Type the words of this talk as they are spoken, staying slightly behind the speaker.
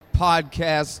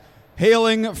Podcasts,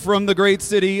 hailing from the great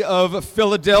city of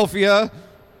Philadelphia.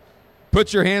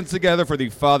 Put your hands together for the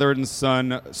Father and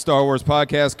Son Star Wars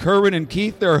Podcast. Kerwin and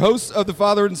Keith, they're hosts of the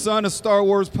Father and Son, a Star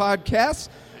Wars podcast.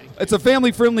 It's a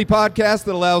family-friendly podcast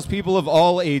that allows people of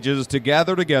all ages to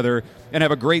gather together and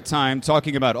have a great time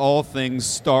talking about all things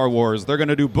Star Wars. They're going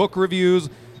to do book reviews,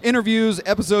 interviews,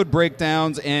 episode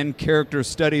breakdowns, and character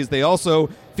studies. They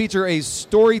also feature a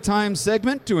story time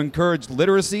segment to encourage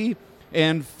literacy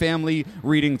and family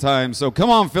reading time. So come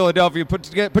on, Philadelphia,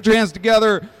 put your hands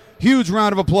together. Huge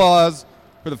round of applause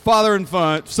for the Father and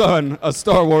Son, a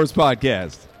Star Wars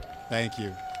podcast. Thank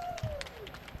you.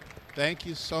 Thank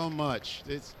you so much.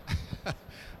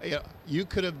 You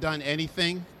could have done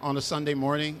anything on a Sunday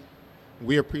morning.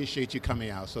 We appreciate you coming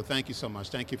out. So thank you so much.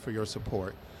 Thank you for your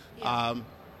support. Yeah. Do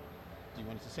you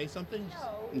want to say something?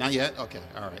 No. Not yet? Okay.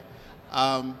 All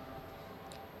right.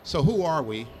 So who are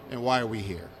we and why are we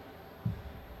here?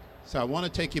 So I want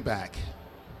to take you back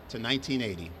to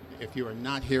 1980. If you are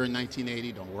not here in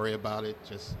 1980, don't worry about it.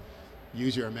 Just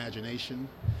use your imagination.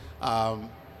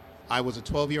 I was a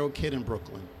 12-year-old kid in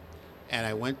Brooklyn, and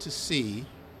I went to see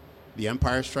The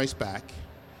Empire Strikes Back.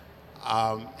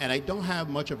 And I don't have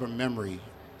much of a memory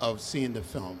of seeing the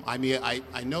film. I mean,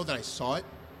 I know that I saw it,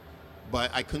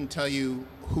 but I couldn't tell you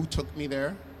who took me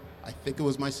there. I think it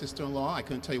was my sister-in-law. I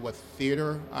couldn't tell you what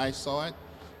theater I saw it,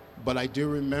 but I do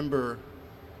remember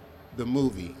the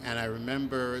movie, and I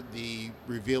remember the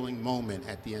revealing moment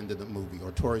at the end of the movie,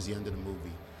 or towards the end of the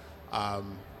movie.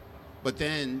 But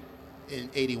then in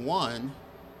 '81,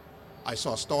 I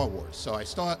saw Star Wars. So I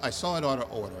saw it out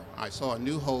of order. I saw A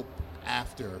New Hope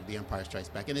after The Empire Strikes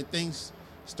Back, and then things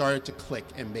started to click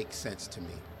and make sense to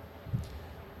me.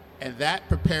 And that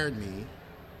prepared me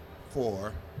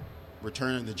for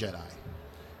Return of the Jedi.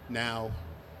 Now,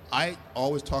 I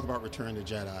always talk about Return of the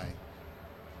Jedi,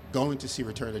 going to see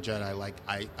Return of the Jedi like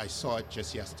I saw it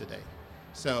just yesterday.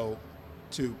 So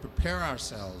to prepare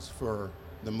ourselves for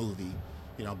the movie,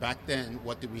 back then,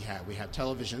 what did we have? We had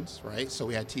televisions, right? So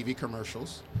we had TV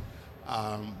commercials.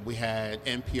 We had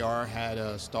NPR had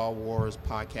a Star Wars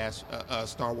podcast, a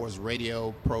Star Wars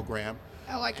radio program.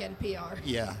 I like NPR.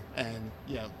 Yeah,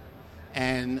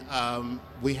 and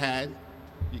we had,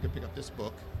 you can pick up this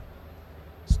book,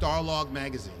 Starlog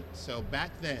magazine. So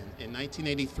back then, in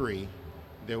 1983,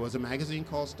 there was a magazine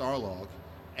called Starlog,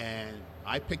 and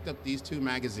I picked up these two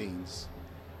magazines,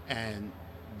 and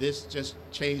this just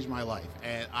changed my life.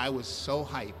 And I was so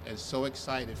hyped and so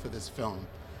excited for this film.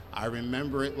 I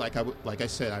remember it like I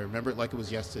said, I remember it like it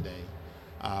was yesterday.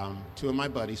 Two of my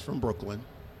buddies from Brooklyn,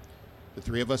 the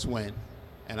three of us went,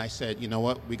 and I said, you know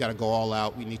what, we got to go all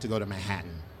out. We need to go to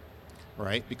Manhattan,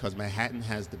 right? Because Manhattan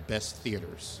has the best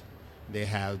theaters. They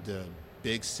have the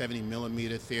big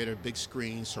 70-millimeter theater, big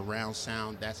screen, surround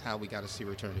sound. That's how we got to see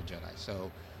Return of the Jedi.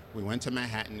 So we went to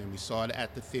Manhattan, and we saw it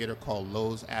at the theater called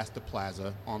Lowe's Astor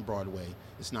Plaza on Broadway.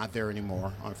 It's not there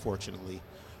anymore, unfortunately.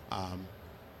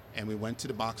 And we went to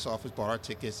the box office, bought our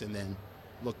tickets, and then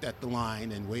looked at the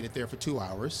line and waited there for 2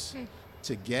 hours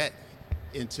to get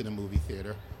into the movie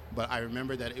theater. But I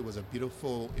remember that it was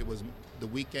it was the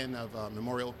weekend of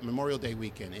Memorial Day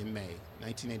weekend in May,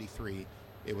 1983.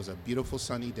 It was a beautiful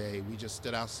sunny day. We just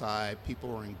stood outside. People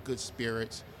were in good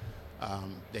spirits.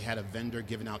 They had a vendor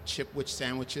giving out Chipwich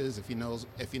sandwiches, if you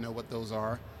know what those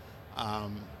are.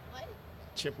 What?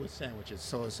 Chipwich sandwiches.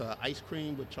 So it's ice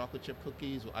cream with chocolate chip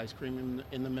cookies with ice cream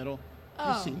in the middle.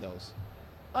 Oh. You've seen those.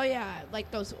 Oh yeah,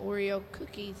 like those Oreo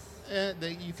cookies.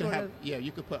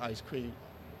 You could put ice cream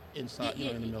inside,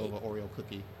 in the middle of an Oreo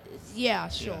cookie. Yeah,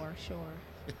 sure.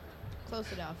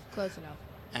 Close enough.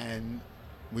 And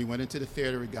we went into the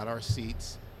theater, we got our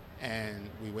seats, and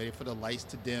we waited for the lights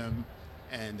to dim,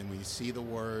 and then we see the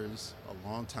words, a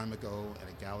long time ago in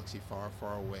a galaxy far,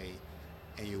 far away,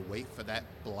 and you wait for that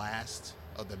blast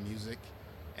of the music,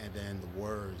 and then the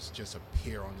words just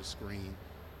appear on the screen.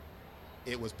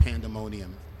 It was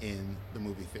pandemonium in the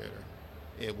movie theater.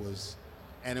 It was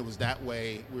that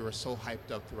way. We were so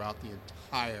hyped up throughout the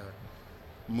entire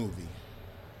movie.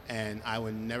 And I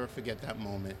would never forget that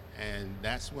moment. And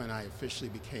that's when I officially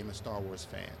became a Star Wars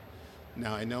fan.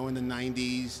 Now, I know in the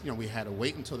 90s, we had to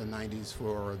wait until the 90s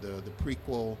for the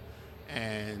prequel.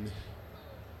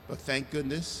 But thank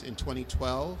goodness in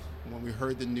 2012, when we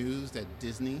heard the news that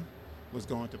Disney was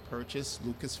going to purchase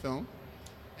Lucasfilm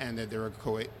and that they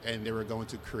were going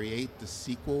to create the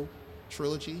sequel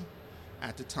trilogy.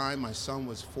 At the time, my son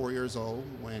was 4 years old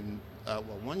 1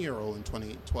 year old in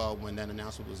 2012 when that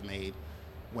announcement was made,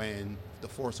 when The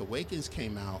Force Awakens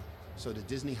came out, so the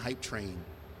Disney hype train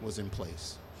was in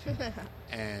place.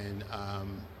 And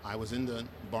I was in the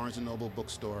Barnes & Noble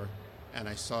bookstore and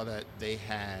I saw that they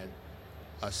had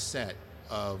a set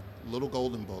of little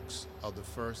golden books of the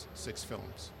first 6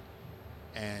 films.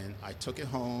 And I took it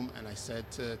home and I said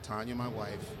to Tanya, my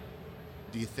wife,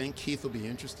 do you think Keith will be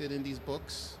interested in these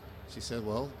books? She said,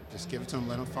 well, just give it to him,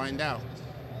 let him find out.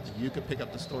 You could pick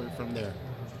up the story from there.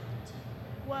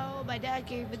 Well, my dad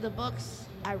gave me the books.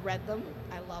 I read them.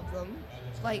 I love them.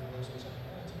 Like,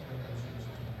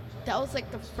 that was like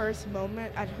the first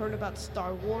moment I'd heard about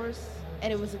Star Wars,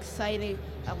 and it was exciting.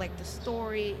 I liked the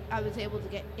story. I was able to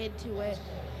get into it.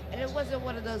 And it wasn't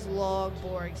one of those long,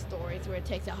 boring stories where it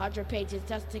takes 100 pages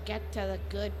just to get to the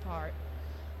good part.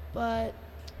 But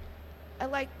I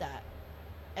liked that.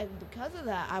 And because of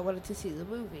that, I wanted to see the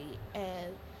movie.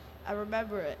 And I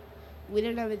remember it. We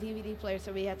didn't have a DVD player,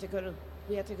 so we had to go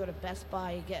to Best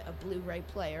Buy and get a Blu-ray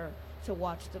player to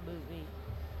watch the movie.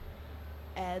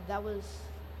 And that was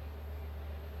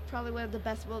probably one of the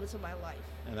best moments of my life.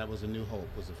 And that was A New Hope,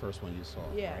 was the first one you saw,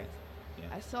 Yeah. right? Yeah.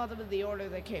 I saw them in the order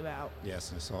they came out.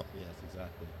 Yes, yes,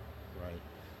 exactly. Right.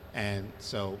 And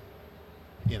so,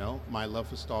 my love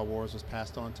for Star Wars was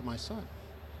passed on to my son.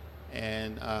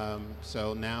 And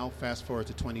so now, fast forward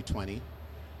to 2020,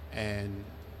 and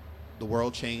the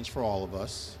world changed for all of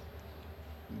us.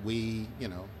 We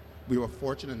were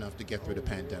fortunate enough to get through the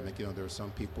pandemic. There were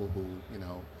some people who,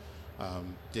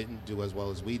 didn't do as well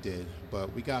as we did,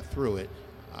 but we got through it.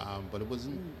 But it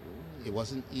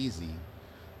wasn't easy.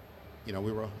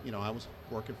 I was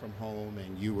working from home,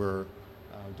 and you were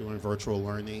doing virtual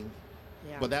learning.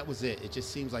 Yeah. But that was it. It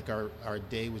just seems like our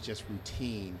day was just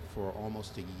routine for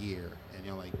almost a year. And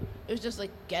It was just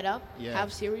like, get up, Yeah.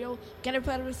 have cereal, get in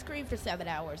front of a screen for 7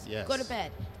 hours, Yes. go to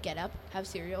bed, get up, have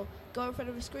cereal, go in front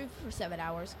of a screen for 7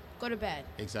 hours, go to bed.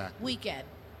 exactly. Weekend,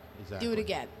 Exactly. do it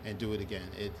again. And do it again.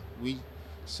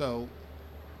 So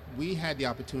we had the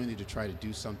opportunity to try to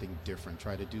do something different,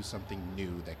 try to do something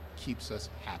new that keeps us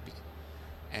happy.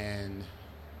 And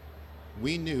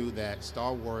we knew that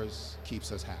Star Wars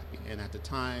keeps us happy. And at the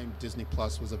time, Disney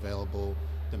Plus was available,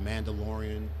 The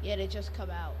Mandalorian. Yeah, they just come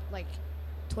out, like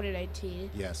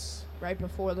 2019, Yes. right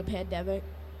before the pandemic.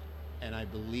 And I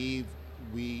believe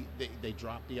they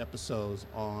dropped the episodes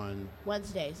on,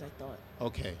 Wednesdays, I thought.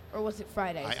 okay, Or was it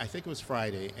Fridays? I think it was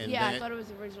Friday. And yeah, then, I thought it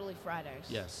was originally Fridays.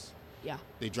 yes. Yeah.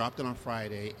 They dropped it on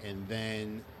Friday, and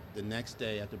then the next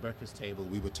day at the breakfast table,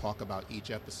 we would talk about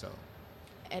each episode.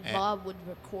 And And- Bob would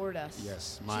record us.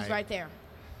 Yes, She's right there.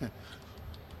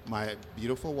 My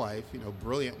beautiful wife,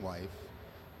 brilliant wife,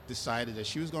 decided that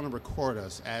she was going to record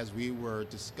us as we were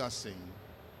discussing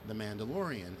The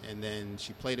Mandalorian. And then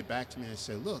she played it back to me and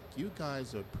said, look, you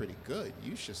guys are pretty good.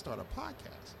 You should start a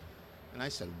podcast. And I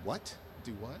said, what?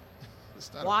 Do what?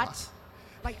 Start a What?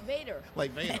 Like Vader.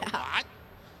 Like Vader, what?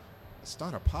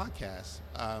 Start a podcast.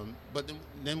 But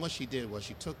then what she did was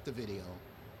she took the video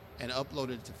and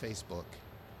uploaded it to Facebook.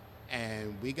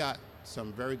 And we got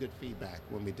some very good feedback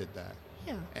when we did that.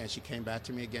 Yeah. And she came back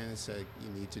to me again and said, you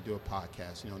need to do a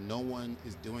podcast. No one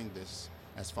is doing this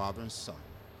as father and son.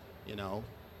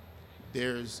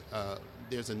 There's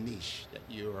a niche that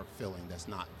you are filling that's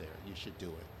not there. You should do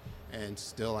it. And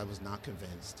still I was not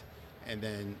convinced. And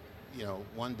then,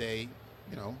 one day,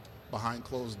 behind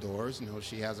closed doors,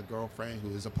 she has a girlfriend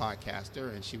who is a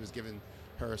podcaster, and she was giving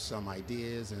her some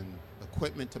ideas and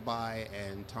equipment to buy,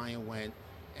 and Tanya went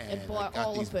and bought got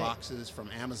all these of it. boxes from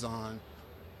Amazon.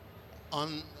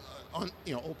 Open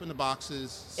the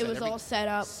boxes. It was all set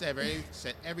up.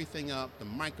 Set everything up, the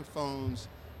microphones,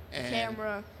 and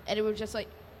Camera. And it was just like,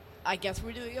 I guess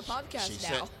we're doing a she podcast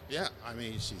said, now. yeah,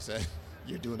 she said,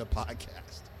 you're doing a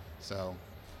podcast. So,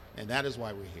 and that is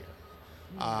why we're here.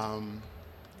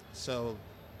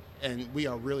 And we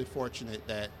are really fortunate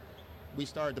that we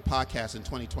started the podcast in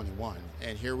 2021,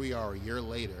 and here we are a year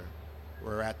later.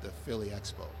 We're at the Philly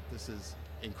Expo. This is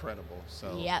incredible.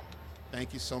 So, Yep.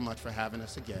 thank you so much for having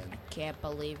us again. Can't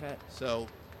believe it. So,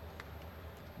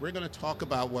 we're going to talk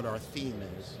about what our theme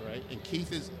is, right? And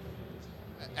Keith is,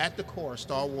 at the core,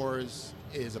 Star Wars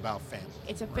is about family.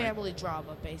 It's a right? family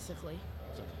drama, basically.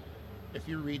 So, if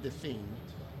you read the theme,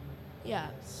 Yeah,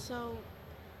 so...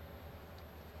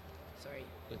 Sorry.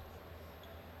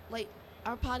 Like,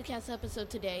 our podcast episode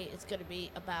today is going to be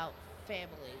about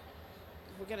family.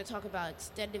 We're going to talk about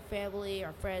extended family,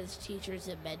 our friends, teachers,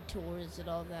 and mentors, and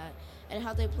all that, and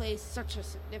how they play such a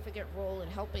significant role in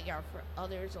helping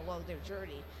others along their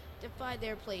journey to find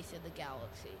their place in the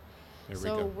galaxy. There we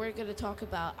So go. we're going to talk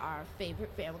about our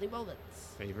favorite family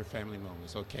moments. favorite family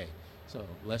moments. Okay, so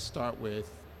let's start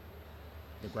with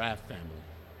the Graff family.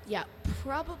 Yeah,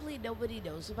 probably nobody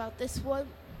knows about this one,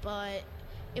 but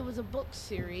it was a book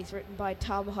series written by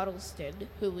Tom Huddleston,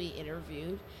 who we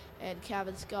interviewed, and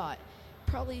Kevin Scott.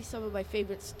 probably some of my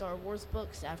favorite Star Wars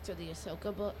books after the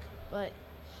Ahsoka book, but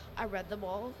I read them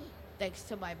all thanks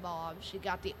to my mom. She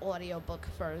got the audiobook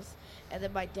first, and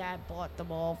then my dad bought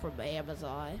them all from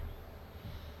Amazon.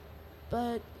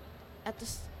 But at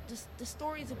the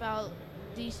story's about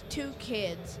these two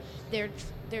kids, their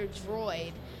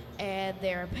droid and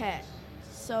their pet.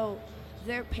 So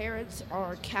their parents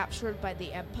are captured by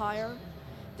the Empire.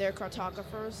 They're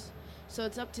cartographers. So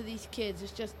it's up to these kids.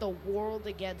 It's just the world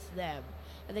against them.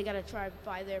 And they got to try and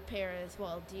find their parents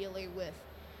while dealing with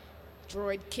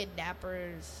droid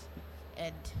kidnappers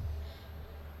and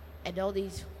all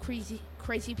these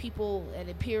crazy people and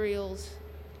Imperials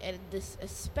and this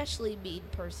especially mean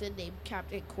person named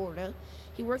Captain Korda.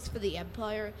 He works for the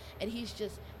Empire, and he's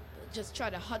just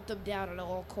trying to hunt them down at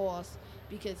all costs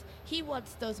because he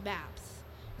wants those maps.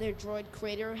 Their droid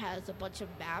creator has a bunch of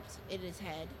maps in his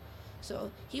head,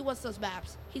 so he wants those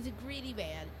maps. He's a greedy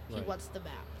man. He Right. wants the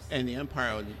maps. And the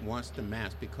Empire wants the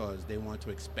maps because they want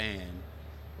to expand,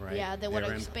 right? Yeah, they want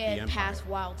to the expand Empire. past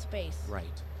wild space.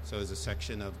 Right. So there's a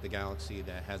section of the galaxy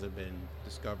that hasn't been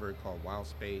discovered called wild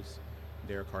space.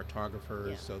 They're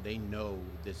cartographers, Yeah. so they know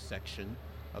this section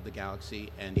of the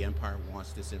galaxy, and the Empire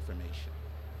wants this information.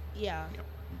 Yeah. Yep.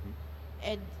 hmm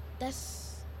And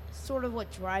that's sort of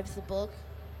what drives the book.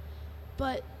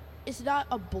 But it's not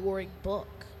a boring book.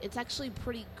 It's actually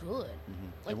pretty good.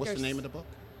 And what's the name of the book?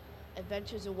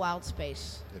 Adventures in Wild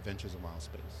Space. Adventures in Wild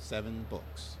Space. 7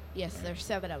 books. Yes, there's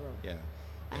 7 of them. Yeah.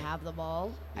 I have them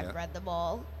all. Yeah. I've read them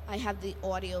all. I have the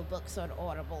audiobooks on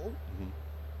Audible. hmm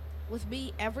With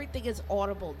me, everything is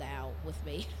Audible now with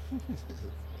me.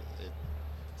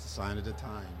 It's a sign of the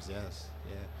times. Yes.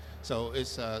 Yeah. So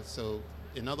it's so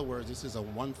in other words, this is a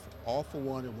all for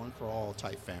one and one for all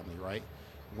type family, right?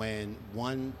 When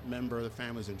one member of the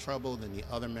family is in trouble, then the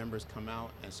other members come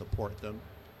out and support them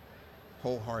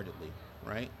wholeheartedly,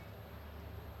 right?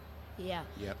 Yeah.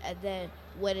 Yep. And then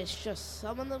when it's just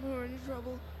some of them who are in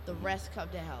trouble, the rest come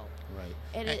to help. Right.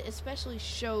 And it especially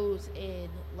shows in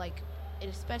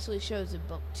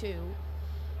book 2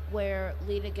 where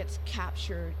Lita gets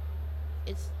captured.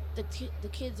 It's the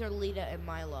kids are Lita and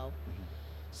Milo.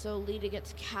 So Lita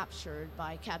gets captured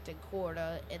by Captain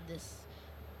Korda and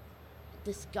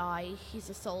this guy. He's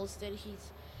a Sullustan.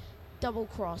 He's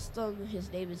double-crossed them.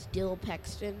 His name is Dill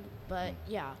Pexton. But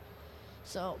yeah.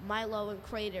 So Milo and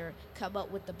Crater come up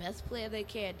with the best plan they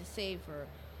can to save her.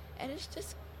 And it's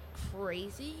just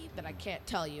crazy, but I can't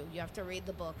tell you. You have to read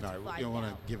the book to No, find you don't want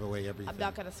out. to give away everything. I'm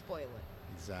not going to spoil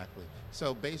it. Exactly.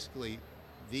 So basically,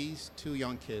 these 2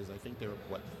 young kids, I think they're,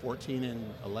 14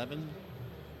 and 11?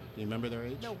 Do you remember their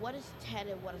age? No, what is 10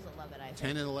 and what is 11, I think? 10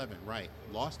 and 11, right.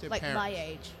 Lost their Like parents. my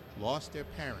age. Lost their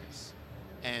parents.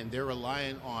 And they're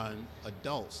relying on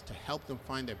adults to help them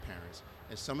find their parents.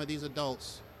 And some of these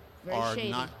adults Very are shady.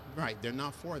 not, right, they're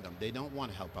not for them. They don't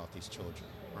want to help out these children,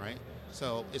 right?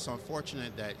 So it's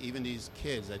unfortunate that even these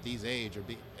kids at these age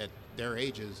at their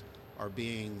ages are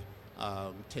being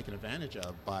taken advantage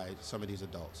of by some of these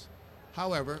adults.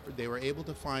 However, they were able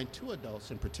to find 2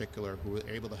 adults in particular who were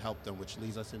able to help them, which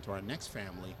leads us into our next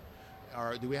family.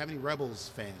 Do we have any Rebels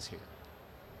fans here?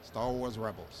 Star Wars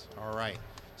Rebels. All right.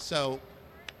 So,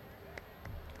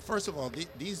 first of all,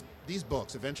 these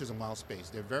books, Adventures in Wild Space,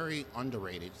 they're very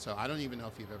underrated. So I don't even know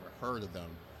if you've ever heard of them.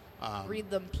 Read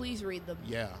them. Please read them.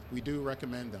 Yeah, we do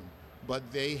recommend them. But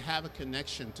they have a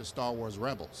connection to Star Wars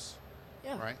Rebels,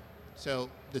 Yeah. right? So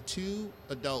the 2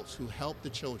 adults who help the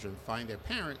children find their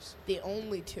parents, The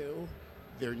only 2.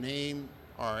 their name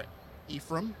are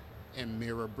Ephraim and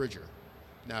Mira Bridger.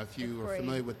 Now, if you are Ephraim.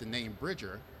 familiar with the name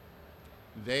Bridger,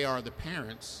 they are the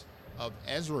parents of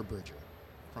Ezra Bridger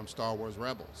from Star Wars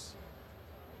Rebels.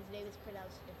 His name is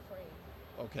pronounced Ephraim.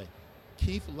 Okay,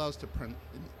 Keith loves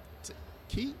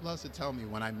to tell me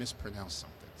when I mispronounce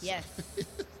something. So- Yes.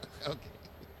 Okay.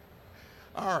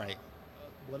 All right.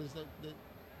 What is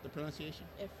the pronunciation?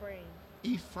 Ephraim.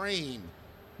 Ephraim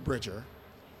Bridger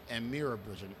and Mira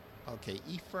Bridger. Okay,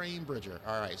 Ephraim Bridger.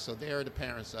 All right, so they are the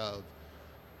parents of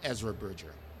Ezra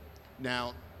Bridger.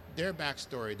 Now, their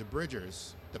backstory, the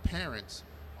Bridgers, the parents,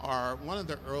 are one of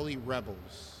the early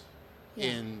rebels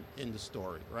Yeah. in the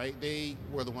story, right? They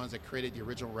were the ones that created the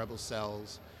original rebel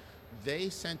cells. They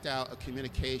sent out a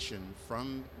communication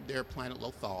from their planet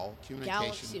Lothal,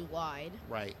 Galaxy-wide.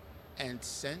 right, and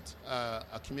sent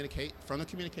from the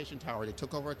communication tower. They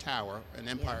took over a tower, an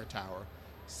Empire tower,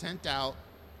 sent out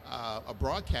a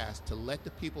broadcast to let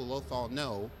the people of Lothal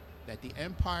know that the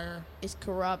Empire Is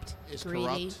corrupt, is greedy,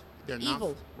 corrupt. They're evil.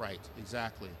 not right.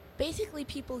 Exactly. Basically,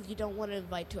 people you don't want to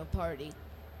invite to a party.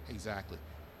 Exactly.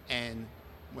 And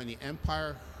when the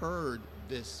Empire heard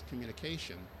this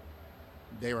communication,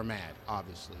 they were mad,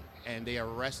 obviously, and they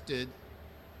arrested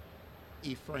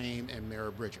Ephraim and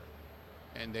Mara Bridger,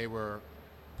 and they were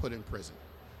put in prison.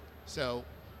 So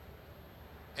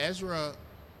Ezra,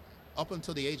 up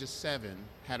until the age of 7,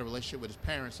 had a relationship with his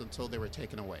parents until they were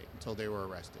taken away, until they were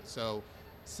arrested. So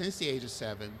since the age of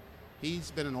 7,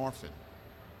 he's been an orphan.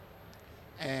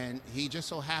 And he just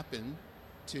so happened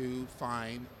to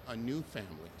find a new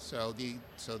family. So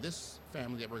this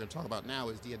family that we're going to talk about now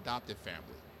is the adopted family,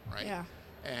 right? Yeah.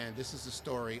 And this is the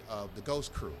story of the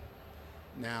Ghost Crew.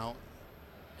 Now,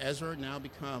 Ezra now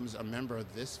becomes a member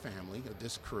of this family, of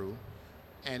this crew.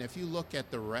 And if you look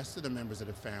at the rest of the members of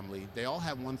the family, they all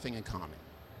have one thing in common.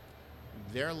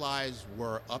 Their lives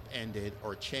were upended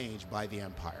or changed by the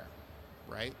Empire,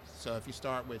 right? So if you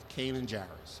start with Kanan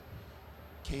Jarrus.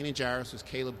 Kanan Jarrus was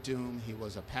Caleb Doom. He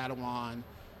was a Padawan.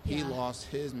 He Yeah. lost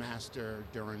his master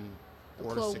during The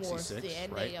Order Clone 66, Wars, the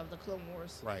ending right? of the Clone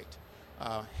Wars. Right.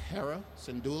 Hera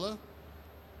Syndulla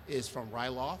is from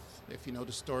Ryloth. If you know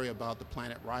the story about the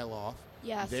planet Ryloth,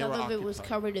 Yeah, they some were of it was occupied-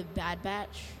 covered in Bad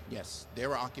Batch. Yes, they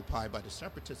were occupied by the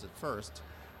Separatists at first,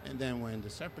 and then when the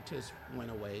Separatists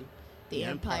went away, The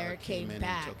Empire came in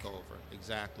back. and took over.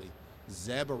 Exactly.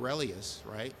 Zeb Aurelius,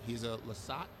 right? He's a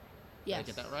Lasat. Did I Yes.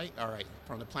 get that right? All right.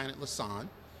 From the planet Lasan.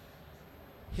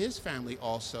 His family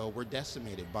also were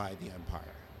decimated by the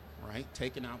Empire, right?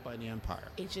 Taken out by the Empire.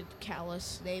 Agent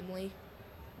Callus, namely.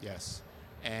 Yes.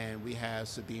 And we have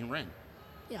Sabine Wren,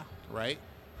 Yeah. right?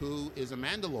 Who is a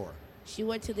Mandalore. She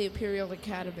went to the Imperial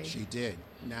Academy. She did.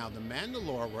 Now, the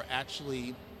Mandalore were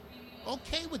actually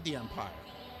okay with the Empire.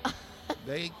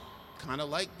 They kind of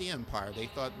liked the Empire. They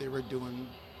thought they were doing,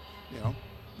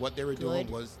 what they were doing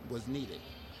Good. was needed.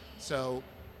 So,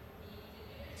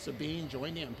 Sabine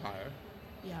joined the Empire,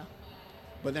 Yeah.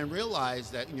 but then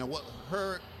realized that, what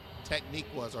her technique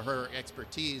was, or her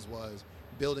expertise was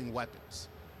building weapons.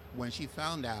 When she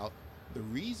found out the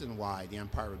reason why the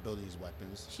Empire were building these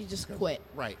weapons, She just quit.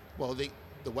 right. Well, the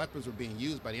weapons were being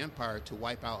used by the Empire to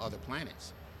wipe out other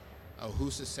planets.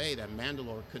 Who's to say that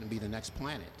Mandalore couldn't be the next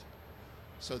planet?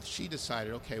 So she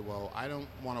decided, okay, well, I don't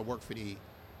want to work for the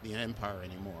Empire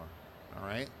anymore, all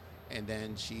right? And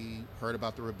then she heard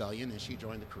about the rebellion, and she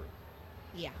joined the crew,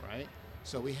 Yeah. right?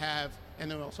 So we have, and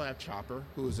then we also have Chopper,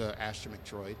 who is an astromech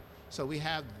droid. So we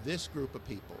have this group of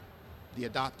people, the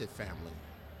adopted family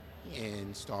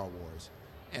in Star Wars.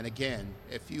 And again,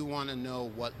 if you want to know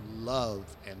what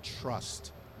love and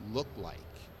trust look like,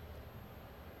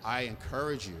 I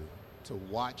encourage you to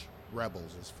watch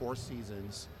Rebels. It's 4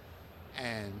 seasons,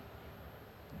 and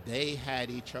they had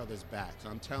each other's backs.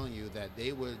 I'm telling you that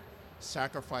they would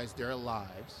sacrifice their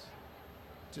lives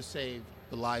to save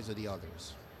the lives of the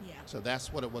others. Yeah. So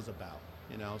that's what it was about,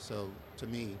 So to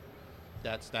me,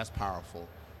 that's powerful.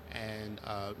 And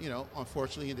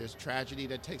unfortunately, there's tragedy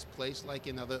that takes place, like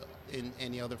in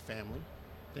any other family.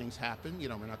 Things happen. We're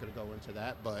not going to go into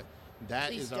that, but that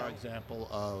Please is our don't. example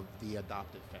of the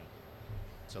adopted family.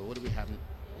 So what do we have? Next?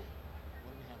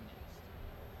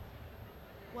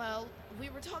 Well, we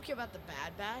were talking about the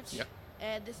Bad Batch. Yep.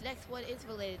 And this next one is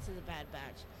related to the Bad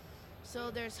Batch.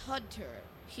 So there's Hunter.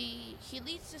 He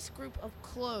leads this group of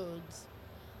clones.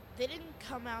 They didn't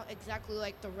come out exactly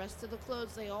like the rest of the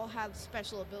clones. They all have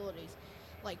special abilities.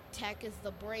 Like Tech is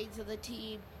the brains of the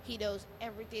team. He knows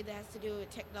everything that has to do with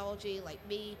technology. Like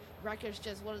me, Wrecker's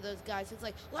just one of those guys who's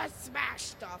like, let's smash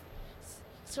stuff.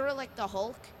 Sort of like the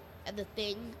Hulk and the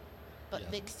Thing, but Yeah.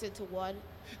 mixed into one.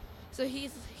 So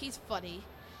he's funny.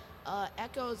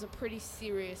 Echo is a pretty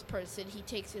serious person. He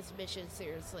takes his mission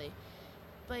seriously.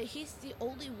 But he's the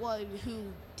only one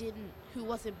who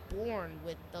wasn't born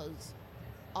with those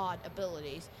odd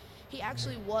abilities. He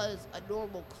actually was a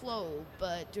normal clone,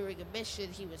 but during a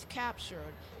mission he was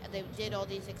captured, and they did all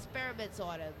these experiments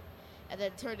on him, and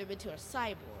then turned him into a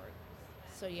cyborg.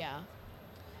 So yeah.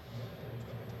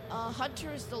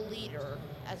 Hunter is the leader,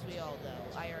 as we all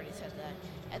know. I already said that.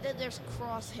 And then there's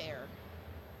Crosshair.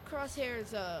 Crosshair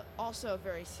is also a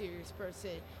very serious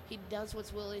person. He does what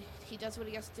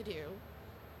he has to do.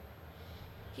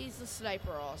 He's a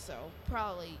sniper also.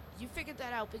 Probably, you figured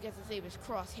that out because his name is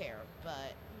Crosshair,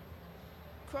 but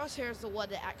Crosshair is the one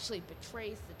that actually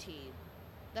betrays the team.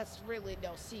 That's really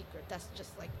no secret. That's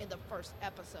just like in the first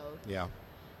episode. Yeah.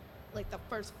 Like the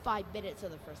first 5 minutes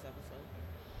of the first episode.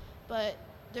 But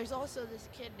there's also this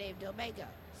kid named Omega.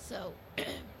 So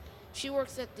she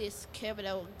works at this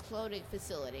Kamino cloning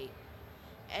facility.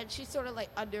 And she's sort of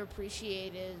like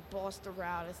underappreciated, bossed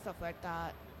around and stuff like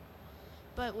that.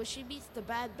 But when she meets the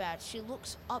Bad Batch, she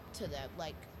looks up to them,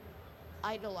 like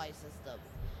idolizes them.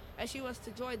 And she wants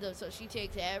to join them, so she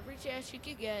takes every chance she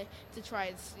can get to try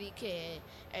and sneak in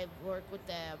and work with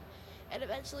them. And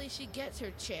eventually she gets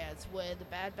her chance when the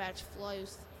Bad Batch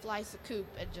flies the coop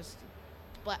and just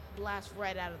blasts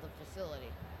right out of the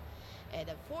facility. And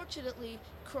unfortunately,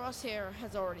 Crosshair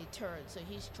has already turned, so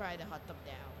he's trying to hunt them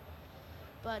down.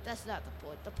 But that's not the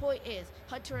point. The point is,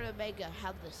 Hunter and Omega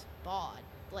have this bond,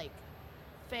 like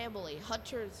family.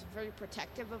 Hunter is very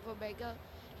protective of Omega.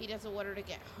 He doesn't want her to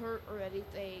get hurt or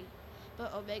anything.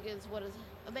 But Omega's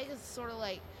sort of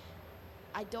like,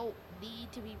 I don't need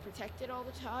to be protected all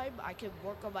the time. I can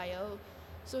work on my own.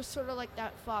 So it's sort of like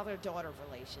that father-daughter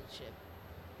relationship.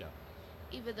 Yeah.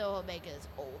 Even though Omega is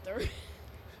older.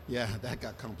 Yeah, that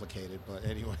got complicated, but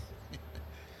anyway.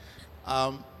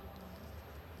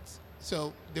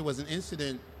 So there was an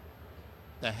incident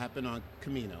that happened on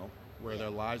Camino where their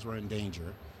lives were in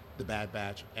danger, the Bad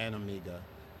Batch and Omega,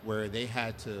 where they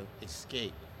had to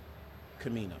escape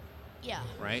Camino, Yeah.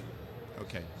 right?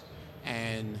 Okay.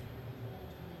 And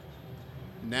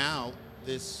now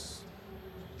these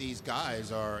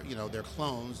guys are, they're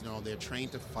clones, they're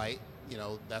trained to fight,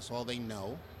 that's all they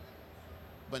know.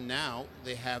 But now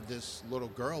they have this little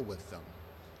girl with them.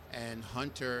 And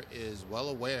Hunter is well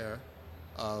aware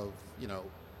of,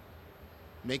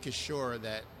 making sure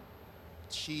that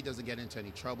she doesn't get into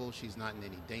any trouble, she's not in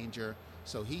any danger.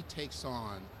 So he takes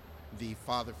on the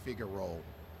father figure role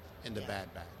in the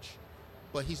Bad Batch.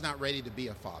 But he's not ready to be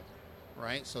a father,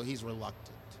 right? So he's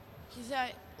reluctant. He's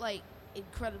not,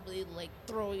 incredibly,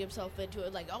 throwing himself into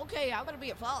it, okay, I'm going to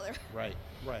be a father. Right.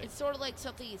 It's sort of like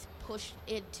something he's pushed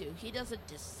into. He doesn't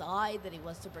decide that he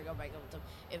wants to bring Omega with him.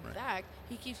 In fact,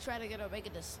 he keeps trying to get Omega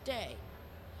to stay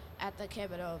at the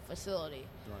Camino facility.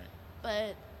 Right.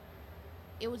 But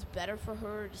it was better for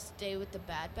her to stay with the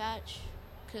Bad Batch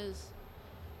because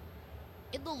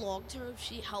in the long term,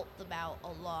 she helped them out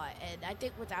a lot. And I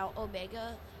think without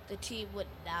Omega, the team would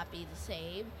not be the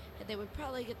same, and they would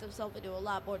probably get themselves into a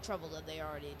lot more trouble than they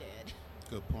already did.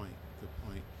 Good point.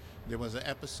 There was an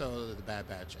episode of the Bad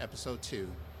Batch, episode 2,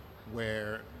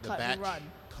 where the Cut Batch... and Run.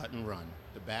 Cut and Run.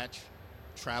 The Batch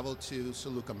traveled to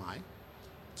Seleucami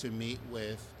to meet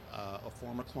with a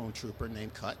former clone trooper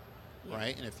named Cut,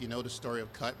 right? And if you know the story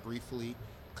of Cut briefly,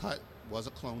 Cut was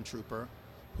a clone trooper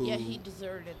who... Yeah, he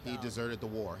deserted, He deserted the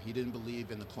war. He didn't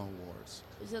believe in the Clone Wars.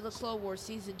 It was in the Clone Wars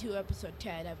Season 2, Episode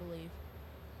 10, I believe.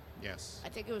 Yes. I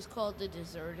think it was called The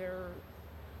Deserter.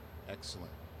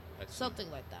 Excellent. Something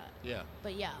like that. Yeah.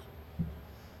 But yeah.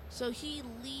 So he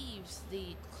leaves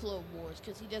the Clone Wars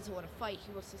because he doesn't want to fight.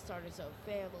 He wants to start his own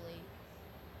family.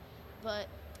 But,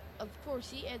 of course,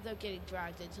 he ends up getting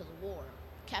dragged into the war.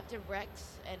 Captain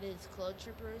Rex and his clone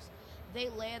troopers, they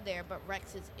land there, but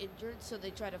Rex is injured, so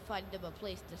they try to find him a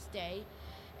place to stay.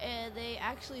 And they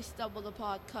actually stumbled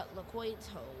upon Cut Lawquane's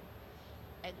home.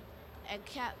 And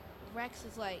Rex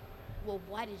is like, well,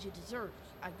 why did you desert?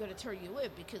 I'm going to turn you in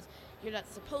because you're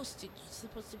not supposed to. You're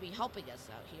supposed to be helping us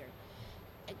out here.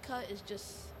 And Cut is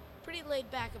just pretty laid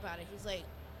back about it. He's like,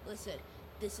 listen,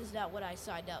 this is not what I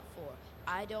signed up for.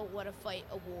 I don't want to fight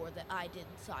a war that I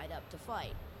didn't sign up to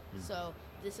fight. So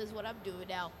this is what I'm doing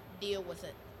now. Deal with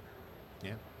it.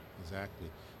 Yeah, exactly.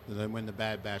 And then when the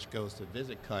Bad Batch goes to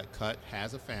visit Cut, Cut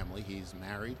has a family. He's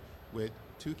married with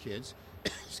 2 kids.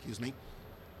 Excuse me.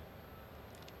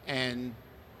 And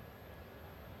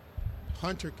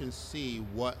Hunter can see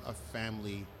what a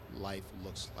family life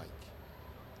looks like.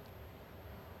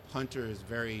 Hunter is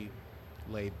very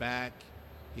laid back.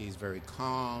 He's very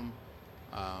calm.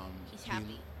 He's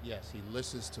happy. He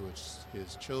listens to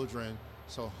his children.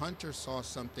 So Hunter saw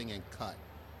something in Cut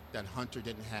that Hunter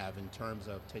didn't have in terms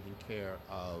of taking care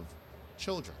of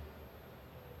children.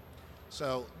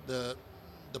 So the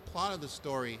plot of the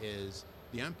story is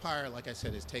the Empire, like I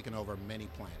said, has taken over many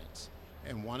planets.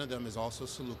 And one of them is also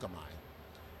Seleucami.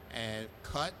 And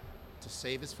Cut, to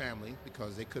save his family,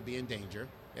 because they could be in danger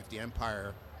if the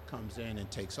Empire comes in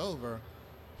and takes over,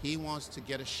 he wants to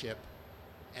get a ship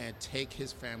and take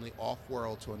his family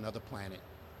off-world to another planet,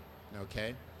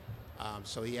 okay?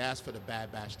 So he asked for the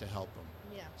Bad Batch to help him.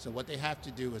 Yeah. So what they have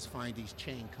to do is find these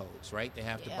chain codes, right? They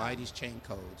have to buy these chain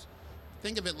codes.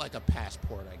 Think of it like a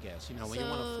passport, I guess. When you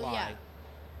want to fly. Yeah.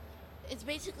 It's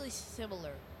basically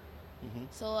similar. Mm-hmm.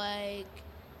 So, like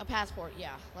a passport,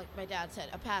 like my dad said,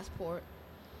 a passport.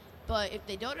 But if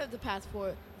they don't have the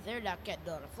passport, they're not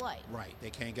getting on a flight. Right, they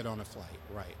can't get on a flight,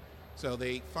 right. So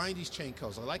they find these chain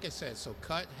codes. Like I said, so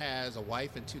Cut has a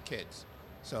wife and 2 kids.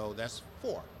 So that's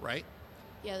 4, right?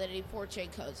 Yeah, they need 4 chain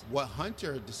codes. What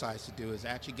Hunter decides to do is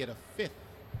actually get a 5th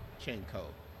chain code.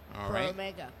 All for right.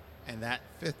 Omega. And that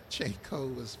 5th chain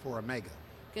code was for Omega.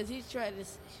 Because he's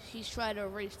trying to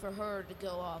arrange for her to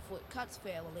go off with Cut's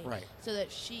family, Right. so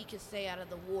that she can stay out of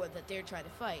the war that they're trying to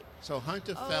fight. So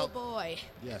Hunter Oh felt, boy.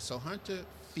 yeah. So Hunter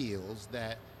feels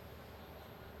that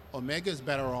Omega's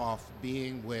better off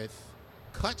being with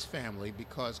Cut's family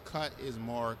because Cut is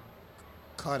more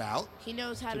cut out. He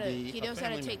knows how To to. be He a knows how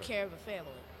to family take member. care of a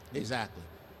family. Exactly.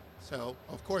 So,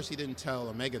 of course, he didn't tell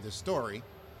Omega the story.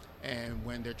 And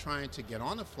when they're trying to get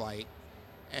on a flight,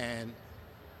 and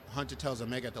Hunter tells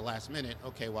Omega at the last minute,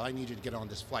 okay, well, I need you to get on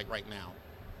this flight right now.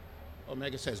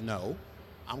 Omega says, no,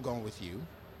 I'm going with you.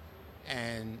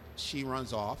 And she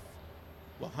runs off.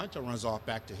 Well, Hunter runs off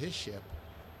back to his ship.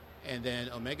 And then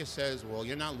Omega says, well,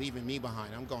 you're not leaving me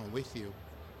behind. I'm going with you.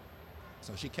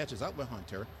 So she catches up with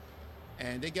Hunter.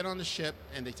 And they get on the ship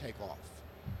and they take off.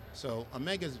 So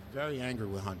Omega's very angry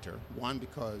with Hunter. One,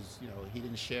 because, he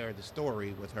didn't share the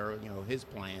story with her, his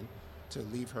plan to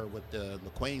leave her with the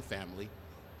LaQuaine family.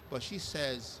 But she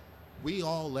says, we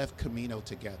all left Camino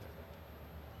together.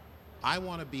 I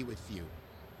want to be with you.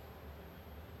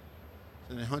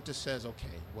 And then Hunter says, okay,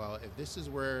 well, if this is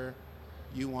where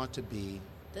you want to be,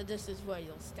 Then this is where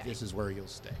you'll stay. this is where you'll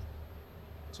stay.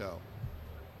 So,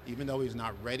 even though he's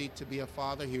not ready to be a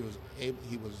father, he was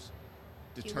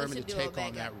determined listened to to take on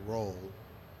Omega. that role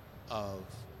of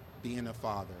being a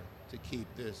father to keep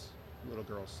this little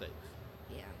girl safe.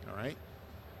 Yeah. All right?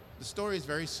 The story is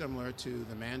very similar to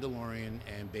The Mandalorian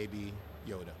and Baby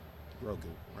Yoda, Grogu,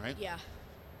 right? Yeah.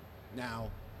 Now,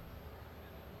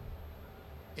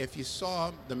 if you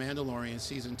saw The Mandalorian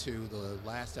Season 2, the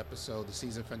last episode, the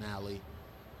season finale,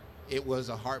 it was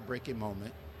a heartbreaking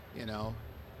moment,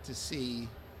 to see,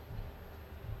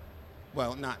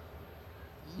 well, not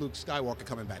Luke Skywalker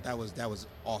coming back. That was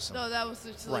awesome. No, that was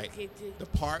just right. The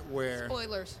part where,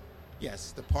 spoilers.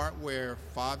 yes, the part where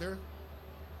father,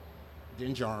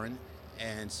 Din Djarin,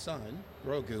 and son,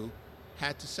 Grogu,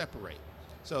 had to separate.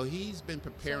 So he's been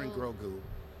preparing So- Grogu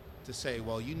to say,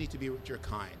 well, you need to be with your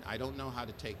kind. I don't know how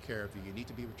to take care of you. You need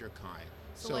to be with your kind.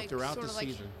 So like, throughout sort the of like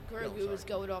season, Grogu was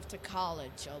going off to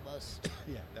college almost.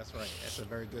 yeah, that's right. That's a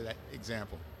very good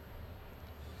example.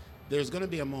 There's going to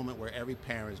be a moment where every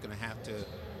parent is going to have to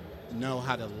know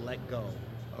how to let go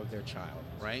of their child,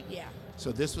 right? Yeah.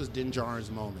 So this was Din Djarin's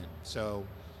moment. So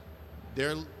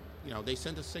they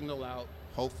sent a signal out,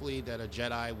 hopefully that a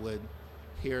Jedi would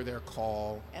hear their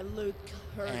call, And Luke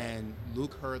heard it. and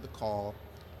Luke heard the call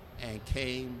and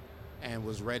came and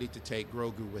was ready to take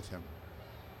Grogu with him.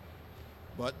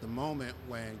 But the moment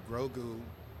when Grogu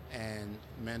and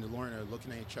Mandalorian are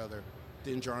looking at each other,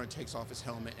 Din Djarin takes off his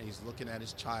helmet and he's looking at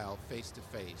his child face to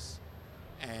face.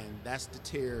 And that's the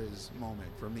tears moment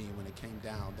for me when it came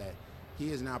down, that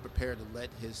he is now prepared to let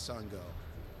his son go.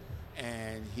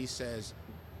 And he says,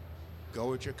 go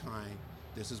with your kind.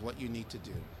 This is what you need to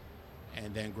do.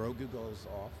 And then Grogu goes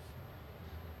off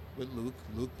with Luke.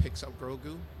 Luke picks up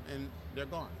Grogu and they're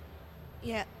gone.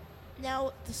 Yeah.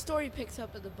 Now, the story picks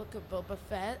up in the Book of Boba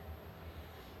Fett.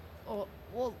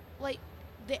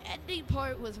 The ending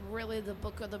part was really the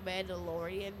Book of the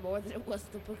Mandalorian more than it was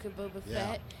the Book of Boba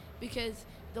Yeah. Fett. Because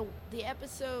the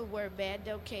episode where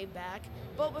Mando came back,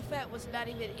 Boba Fett was not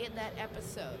even in that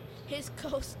episode. His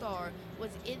co-star was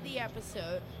in the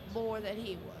episode more than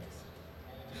he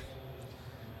was.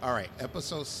 All right,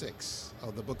 episode 6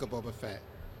 of the Book of Boba Fett,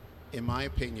 in my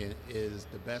opinion, is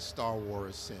the best Star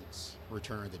Wars since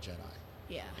Return of the Jedi.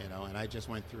 Yeah. And I just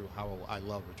went through how I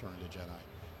love Return of the Jedi.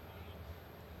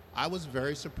 I was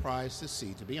very surprised to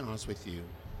see, to be honest with you,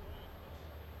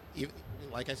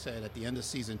 like I said, at the end of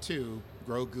season 2,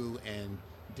 Grogu and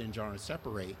Din Djarin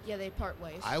separate. Yeah, they part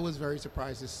ways. I was very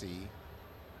surprised to see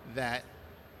that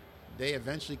they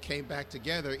eventually came back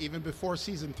together even before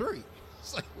season 3.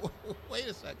 It's like, wait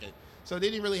a second. So they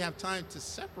didn't really have time to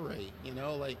separate,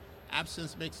 like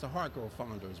absence makes the heart grow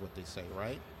fonder is what they say,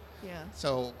 right? Yeah.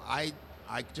 So I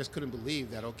just couldn't believe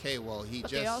that, okay, well,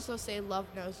 But they also say love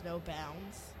knows no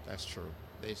bounds. That's true.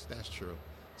 That's true.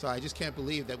 So I just can't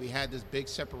believe that we had this big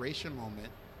separation moment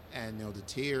and, the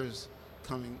tears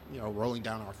coming, rolling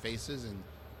down our faces, and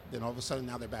then all of a sudden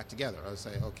now they're back together. I would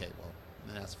say, okay, well,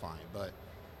 then that's fine. But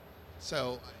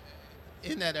so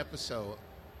in that episode,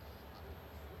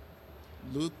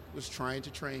 Luke was trying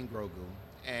to train Grogu,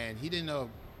 and he didn't know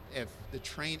if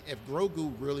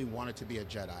Grogu really wanted to be a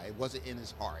Jedi. It wasn't in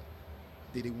his heart.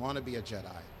 Did he want to be a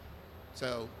Jedi?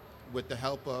 So with the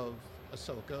help of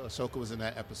Ahsoka was in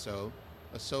that episode,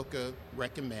 Ahsoka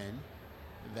recommend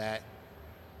that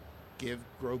give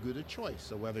Grogu the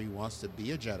choice of whether he wants to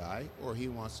be a Jedi or he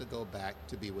wants to go back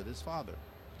to be with his father,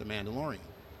 the Mandalorian.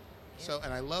 So,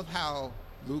 and I love how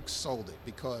Luke sold it,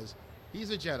 because he's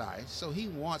a Jedi, so he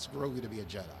wants Grogu to be a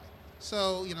Jedi.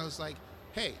 So, it's like,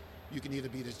 hey, you can either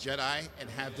be this Jedi and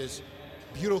have this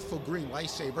beautiful green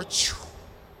lightsaber.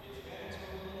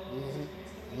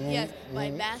 Yes, my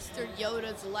Master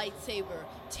Yoda's lightsaber.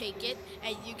 Take it,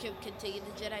 and you can continue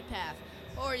the Jedi path.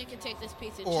 Or you can take this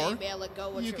piece of Or chainmail and go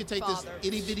with you your can take father. this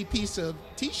itty bitty piece of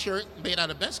T-shirt made out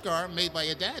of Beskar, made by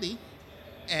your daddy,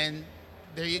 and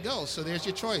there you go. So there's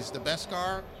your choice: the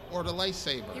Beskar or the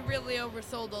lightsaber. He really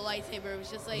oversold the lightsaber. It was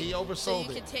just like He so oversold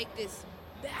you it. can take this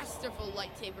masterful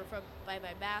lightsaber by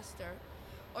my master,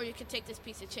 or you can take this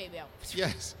piece of chainmail.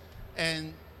 Yes,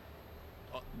 and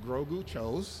Grogu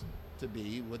chose to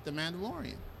be with the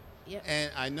Mandalorian. Yep.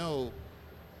 And I know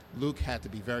Luke had to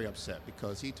be very upset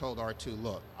because he told R2,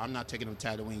 look, I'm not taking him to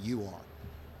Tatooine, you are.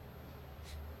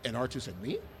 And R2 said,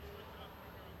 me?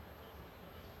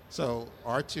 So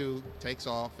R2 takes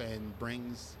off and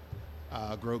brings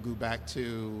Grogu back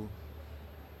to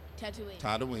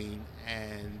Tatooine,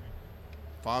 and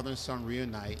father and son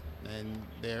reunite, and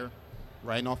they're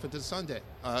riding off into the sunset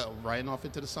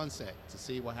to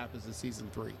see what happens in season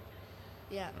 3.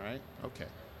 Yeah. All right? Okay.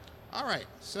 All right,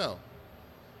 so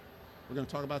we're going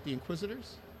to talk about the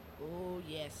Inquisitors. Oh,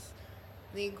 yes.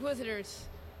 The Inquisitors,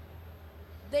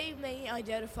 they may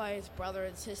identify as brother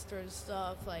and sister and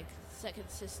stuff, like second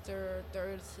sister,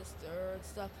 third sister and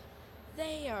stuff.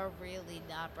 They are really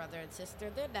not brother and sister.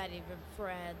 They're not even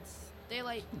friends.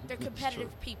 They're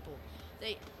competitive people.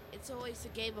 It's always a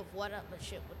game of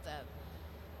one-upmanship with them.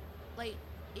 Like,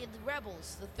 in the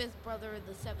Rebels, the fifth brother and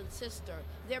the seventh sister,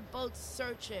 they're both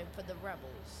searching for the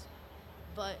Rebels.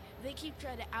 But they keep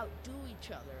trying to outdo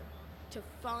each other to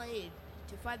find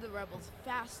the Rebels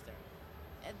faster.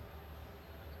 And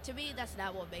to me, that's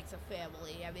not what makes a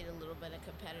family. I mean, a little bit of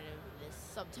competitiveness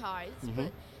sometimes,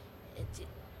 but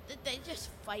they just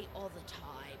fight all the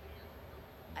time.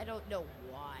 I don't know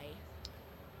why.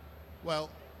 Well,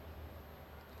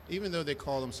 even though they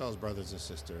call themselves brothers and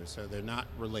sisters, so they're not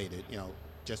related,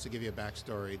 just to give you a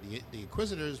backstory, the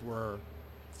Inquisitors were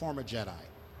former Jedi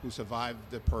who survived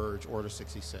the Purge, Order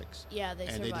 66. Yeah, they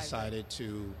and survived they decided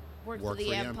to work for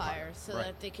the Empire so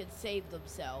that they could save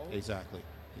themselves. Exactly.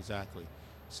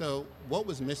 So what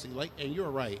was missing, and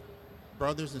you're right,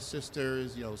 brothers and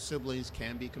sisters, siblings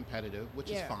can be competitive,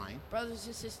 which is fine. Brothers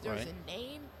and sisters Right. in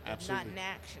name, but Absolutely. not in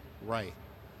action. Right.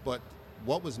 But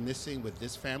what was missing with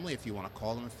this family, if you want to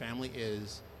call them a family,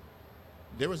 is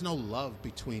there was no love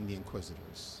between the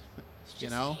Inquisitors. It's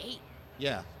just hate.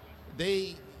 Yeah.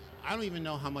 I don't even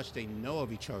know how much they know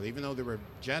of each other. Even though they were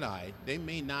Jedi, they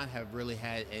may not have really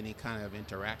had any kind of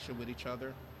interaction with each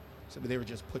other. So they were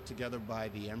just put together by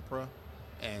the Emperor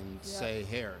and say,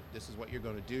 here, this is what you're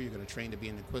going to do. You're going to train to be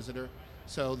an Inquisitor.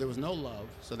 So there was no love.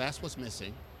 So that's what's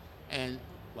missing. And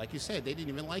like you said, they didn't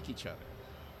even like each other.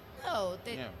 No,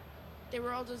 they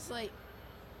were all just like,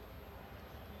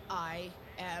 I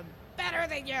am better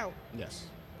than you. Yes,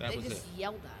 They was just it.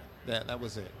 yelled at him. That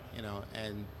was it,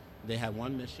 and they had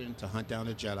one mission to hunt down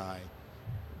a Jedi,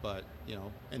 but,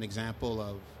 an example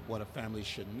of what a family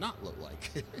should not look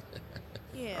like.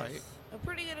 Yes, Right? a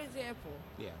pretty good example.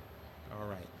 Yeah. All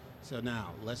right. So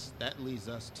now, that leads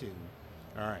us to,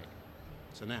 all right.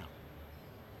 So now,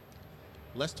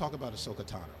 let's talk about Ahsoka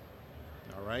Tano.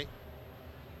 All right?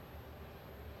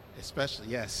 Especially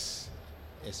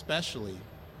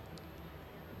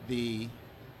the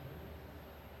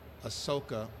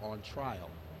Ahsoka on Trial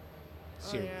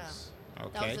series. Oh, yeah.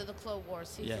 Okay? That was in the Clone Wars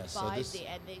season Yeah, so 5, the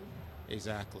ending.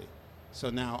 Exactly. So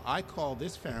now I call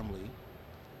this family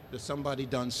the somebody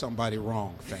done somebody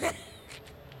wrong family.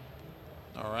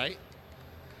 All right?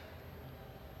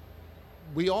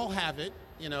 We all have it.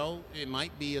 It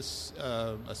might be a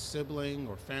sibling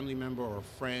or family member or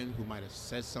a friend who might have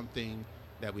said something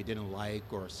that we didn't like,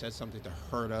 or said something to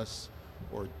hurt us,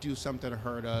 or do something to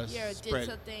hurt us. Yeah, it did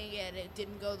something and it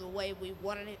didn't go the way we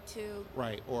wanted it to.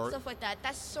 Right. Or stuff like that.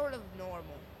 That's sort of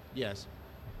normal. yes,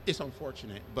 it's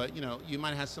unfortunate, but you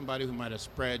might have somebody who might have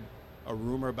spread a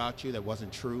rumor about you that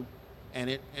wasn't true, and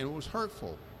it was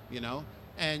hurtful,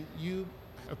 and you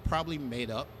have probably made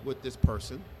up with this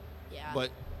person. Yeah. But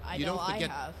you don't forget.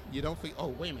 I have. You don't forget. Oh,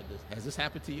 wait a minute. Has this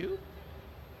happened to you?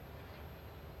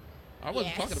 I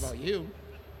wasn't talking Yes. about you.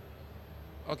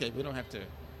 Okay, we don't have to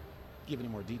give any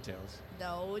more details.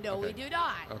 No, we Okay. do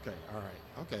not. Okay, all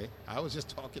right. Okay, I was just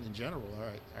talking in general. All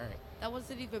right. That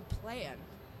wasn't even planned.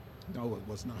 No, it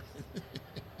was not.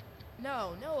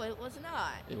 No, it was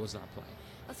not. It was not planned.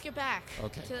 Let's get back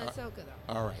Okay, to Ahsoka,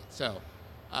 though. All right. So,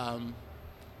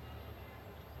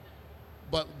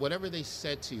 but whatever they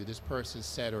said to you, this person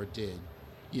said or did,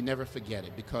 you never forget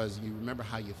it, because you remember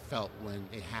how you felt when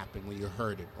it happened, when you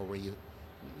heard it, or when you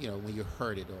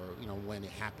heard it, or when it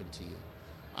happened to you.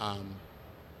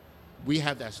 we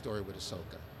have that story with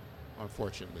Ahsoka,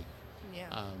 unfortunately.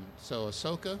 Yeah. So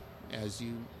Ahsoka, as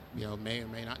you may or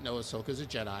may not know, Ahsoka is a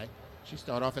Jedi. She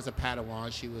started off as a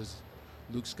Padawan. She was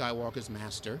Luke Skywalker's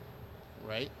master,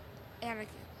 right? Anakin.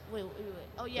 Wait.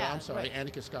 Oh, yeah. I'm sorry, right.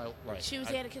 Anakin Skywalker. Right. She was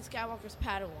Anakin Skywalker's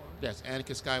Padawan. Yes,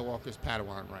 Anakin Skywalker's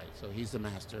Padawan, right. So he's the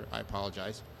master. I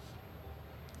apologize.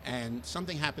 And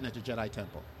something happened at the Jedi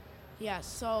Temple. Yeah,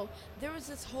 so there was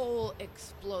this whole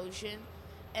explosion,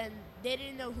 and they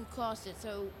didn't know who caused it.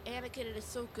 So Anakin and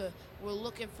Ahsoka were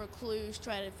looking for clues,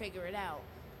 trying to figure it out.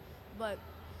 But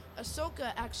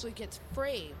Ahsoka actually gets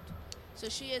framed, so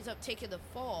she ends up taking the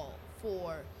fall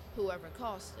for whoever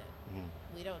caused it.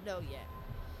 We don't know yet.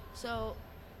 So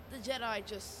the Jedi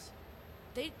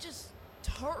just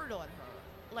turn on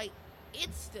her, like,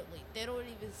 instantly. They don't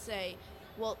even say,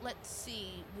 well, let's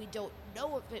see, we don't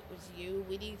know if it was you,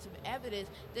 we need some evidence.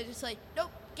 They're just like,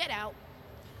 nope, get out.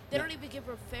 They don't even give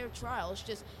her a fair trial. It's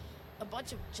just a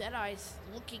bunch of Jedis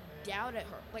looking down at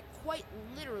her. Like, quite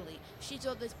literally, she's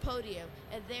on this podium,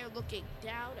 and they're looking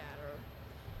down at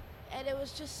her. And it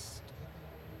was just,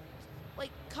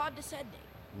 like, condescending.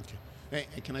 Okay. Hey,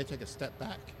 and can I take a step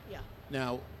back? Yeah.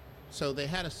 Now, so they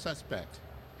had a suspect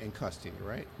in custody,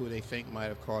 right? Who they think might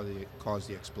have caused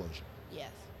the explosion.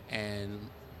 Yes. And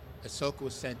Ahsoka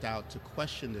was sent out to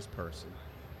question this person,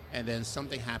 and then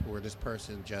something happened where this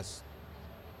person just,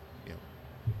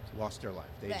 lost their life.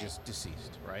 They Right. just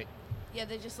deceased, right? Yeah,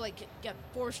 they just, like, get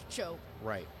force choked.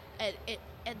 Right.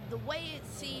 And the way it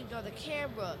seemed on the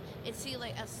camera, it seemed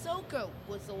like Ahsoka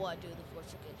was the one doing the force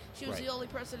choking. She was Right. the only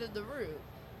person in the room,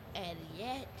 and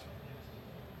yet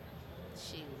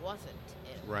she wasn't.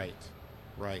 Right.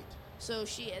 Right. So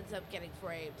she ends up getting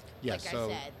framed. Yes. like so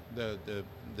I said.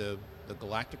 the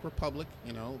Galactic Republic,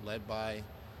 led by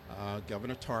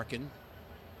Governor Tarkin,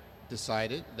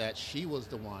 decided that she was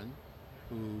the one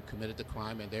who committed the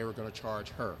crime, and they were going to charge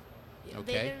her. Yeah,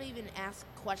 Okay. They didn't even ask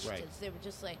questions. Right. They were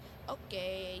just like,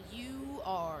 okay, you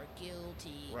are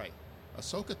guilty. Right.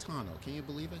 Ahsoka Tano, can you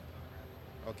believe it?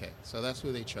 Okay, so that's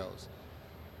who they chose.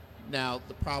 Now,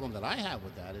 the problem that I have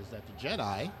with that is that the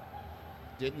Jedi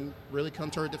didn't really come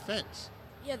to her defense.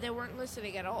 Yeah, they weren't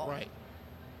listening at all. Right.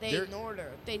 They They're- ignored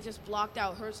her. They just blocked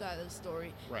out her side of the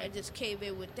story Right. and just came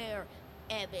in with their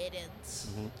evidence.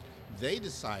 They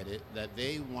decided that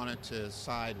they wanted to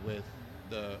side with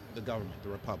the government, the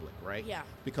Republic, right? Yeah.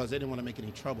 Because they didn't want to make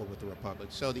any trouble with the Republic.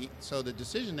 So the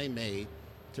decision they made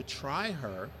to try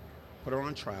her, put her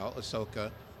on trial, Ahsoka,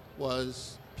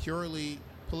 was purely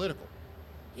political.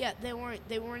 Yeah, they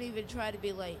weren't even trying to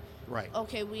be like, Right.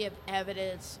 okay, we have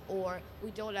evidence, or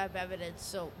we don't have evidence,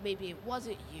 so maybe it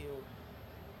wasn't you.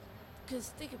 Because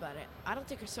think about it, I don't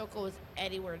think Ahsoka was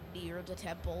anywhere near the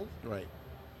temple, Right.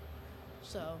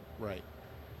 so Right.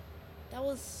 that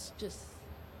was just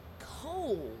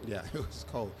cold. Yeah, it was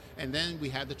cold. And then we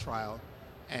had the trial,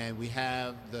 and we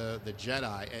have the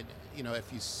Jedi. And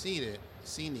if you've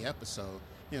seen the episode,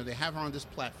 they have her on this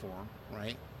platform,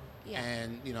 right? Yeah.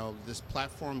 And this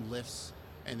platform lifts,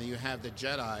 and then you have the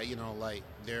Jedi. Like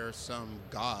there's some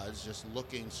gods just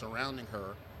surrounding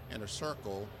her in a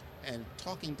circle and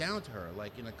talking down to her,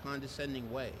 like in a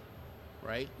condescending way,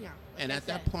 right? Yeah. And like I at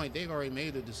that said. point, they've already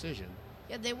made a decision.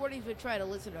 Yeah, they weren't even trying to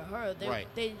listen to her. Right.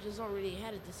 They just already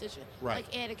had a decision. Right.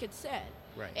 Like Anakin said.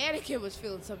 Right. Anakin was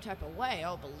feeling some type of way.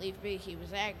 Oh, believe me, he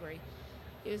was angry.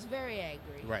 He was very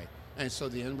angry. Right. And so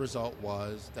the end result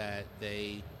was that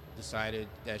they decided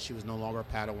that she was no longer a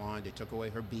Padawan. They took away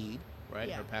her bead, right?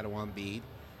 Yeah. Her Padawan bead.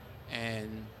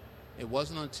 And it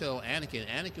wasn't until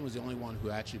Anakin was the only one who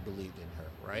actually believed in her,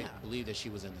 right? Yeah. Believed that she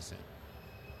was innocent.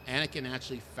 Anakin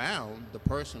actually found the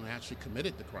person who actually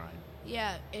committed the crime.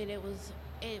 Yeah, and it was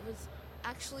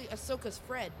actually Ahsoka's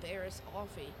friend, Barriss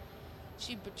Offee.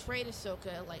 She betrayed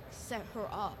Ahsoka, like set her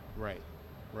up. Right,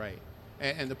 right.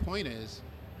 And the point is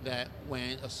that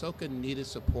when Ahsoka needed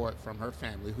support from her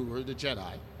family, who were the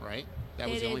Jedi, right? That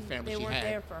was the only family she had. They weren't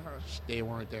there for her. They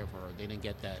weren't there for her. They didn't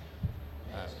get that.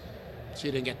 She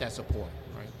didn't get that support,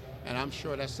 right? And I'm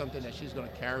sure that's something that she's going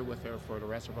to carry with her for the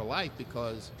rest of her life,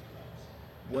 because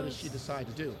what did she decide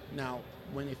to do? Now,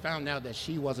 when they found out that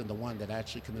she wasn't the one that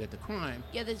actually committed the crime,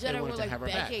 Yeah, the they Jedi wanted were to have her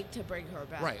like back. begging to bring her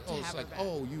back. Right. To Oh, it's have like, her back.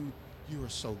 oh, you were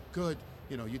so good.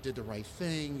 You did the right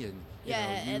thing, and Yeah,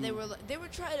 and you, they were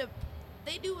trying to.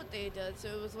 They knew what they had done, so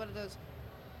it was one of those,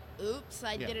 "Oops,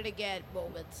 I Yeah. did it again"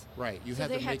 moments. right. You So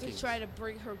had they the had makings. to try to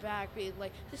bring her back, being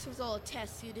like, "This was all a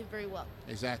test. You did very well."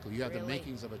 Exactly. You have the Really?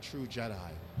 makings of a true Jedi.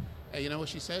 And you know what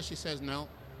she says? She says, "No,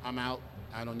 I'm out.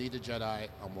 I don't need the Jedi.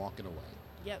 I'm walking away."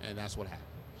 Yep. And that's what happened.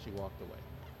 She walked away.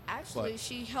 Actually, But-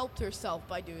 she helped herself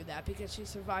by doing that because she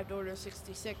survived Order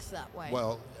 66 that way.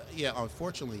 Well, yeah,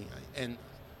 unfortunately, and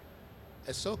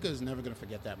Ahsoka is never going to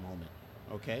forget that moment,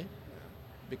 okay?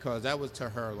 Because that was to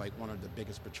her like one of the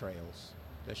biggest betrayals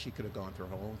that she could have gone through,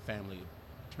 her own family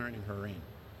turning her in.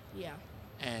 Yeah.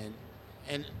 And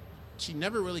she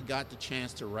never really got the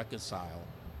chance to reconcile.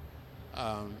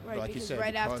 Right, like you because said,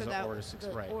 right because after of that, Order 6,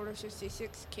 the right. Order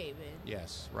 66 came in.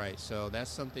 Yes, right. So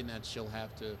that's something that she'll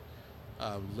have to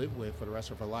live with for the rest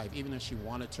of her life. Even if she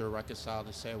wanted to reconcile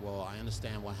to say, well, I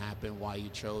understand what happened, why you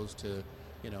chose to,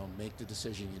 make the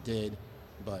decision you did,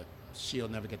 but she'll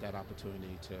never get that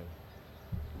opportunity to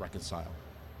reconcile.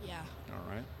 Yeah. All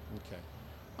right. Okay.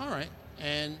 All right.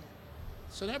 And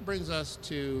so that brings us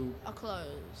to A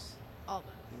close. Almost.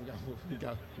 we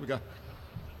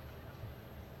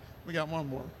got one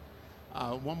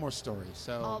more story.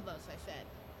 So Almost,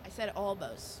 I said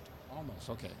almost. almost.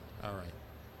 Okay. All right.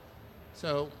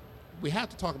 So we have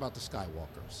to talk about the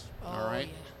Skywalkers. All right.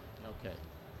 Yeah. Okay.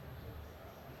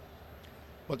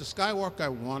 But the Skywalker I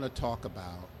want to talk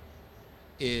about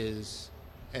is,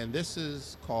 and this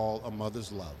is called A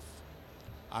Mother's Love.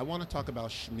 I want to talk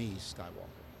about Shmi Skywalker.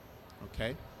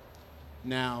 Okay?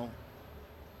 Now,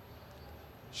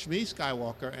 Shmi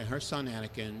Skywalker and her son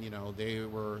Anakin, they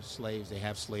were slaves. They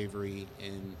have slavery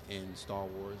in Star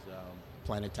Wars,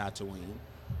 planet Tatooine.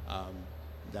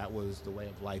 That was the way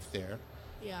of life there.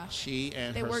 Yeah. She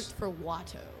and They her worked for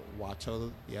Watto.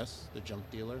 Watto, yes, the junk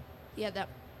dealer. Yeah, that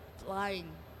flying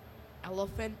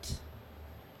elephant.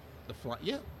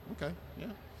 Yeah, okay, yeah,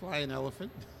 flying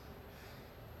elephant.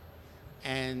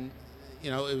 And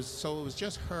it was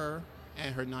just her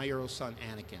and her 9-year-old son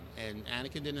Anakin. And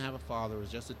Anakin didn't have a father; it was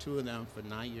just the two of them for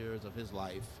 9 years of his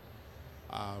life.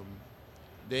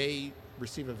 They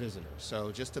receive a visitor.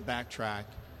 So just to backtrack,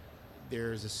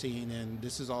 there's a scene, and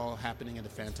this is all happening in the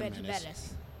Phantom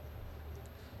Menace,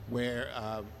 where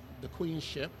the Queen's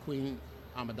ship, Queen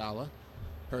Amidala,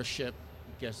 her ship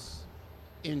gets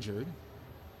injured.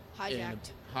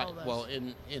 Hijacked.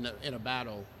 In a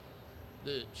battle,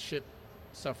 the ship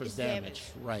suffers It's damage. damaged.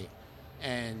 Right.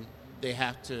 And they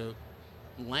have to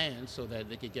land so that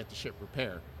they could get the ship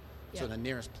repaired. So Yeah. the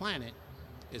nearest planet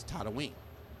is Tatooine.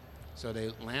 So they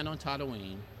land on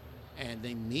Tatooine, and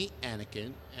they meet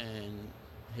Anakin and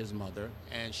his mother,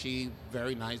 and she,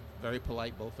 very nice, very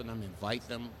polite, both of them invite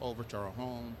them over to her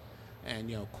home, and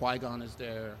Qui-Gon is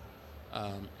there,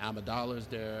 Amidala is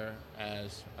there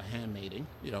as a handmaiden,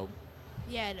 Yeah,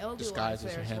 and Obi-Wan's disguised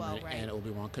as there her as well, handmaiden, right? and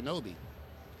Obi-Wan Kenobi.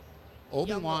 Young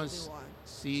Obi-Wan Obi-Wan.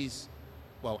 sees,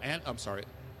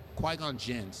 Qui-Gon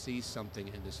Jinn sees something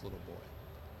in this little boy.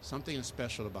 Something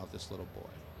special about this little boy,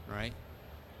 right?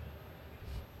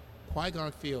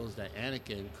 Qui-Gon feels that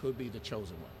Anakin could be the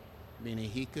chosen one, meaning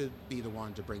he could be the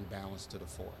one to bring balance to the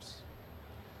Force.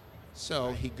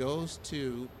 So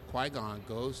Qui-Gon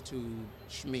goes to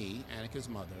Shmi, Anakin's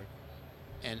mother,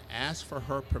 and asks for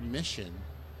her permission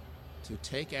to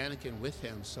take Anakin with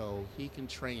him so he can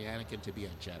train Anakin to be a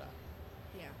Jedi.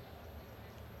 Yeah.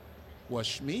 What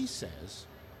Shmi says,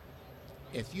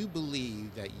 if you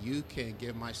believe that you can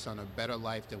give my son a better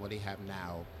life than what he have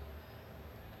now,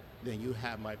 then you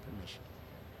have my permission.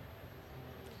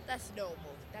 That's noble.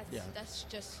 Yeah. That's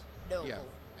just noble. Yeah,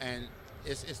 and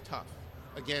it's tough.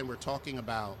 Again, we're talking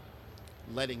about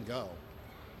letting go,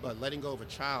 but letting go of a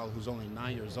child who's only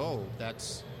 9 years old,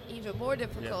 that's... Even more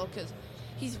difficult because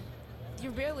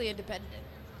you're barely independent.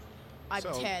 I'm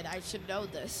So- 10. I should know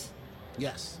this.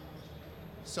 Yes.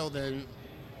 So then,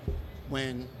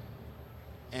 when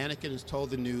Anakin is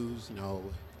told the news,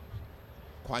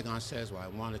 Qui-Gon says, well, I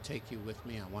want to take you with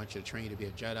me. I want you to train to be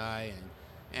a Jedi.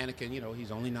 And Anakin,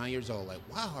 he's only 9 years old. Like,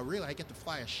 wow, I get to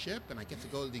fly a ship and I get to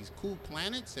go to these cool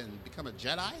planets and become a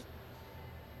Jedi?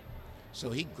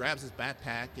 So he grabs his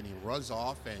backpack and he runs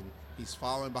off and he's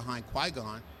following behind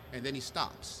Qui-Gon, and then he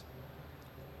stops.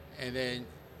 And then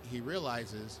he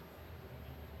realizes,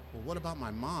 well, what about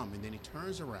my mom? And then he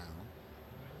turns around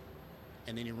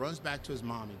and then he runs back to his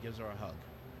mom and gives her a hug.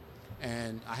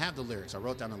 And I have the lyrics. I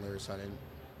wrote down the lyrics so I didn't,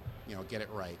 get it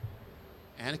right.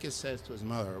 Anakin says to his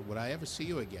mother, would I ever see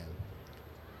you again?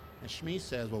 And Shmi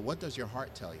says, well, what does your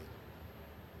heart tell you?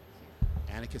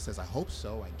 Anakin says, I hope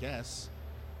so, I guess.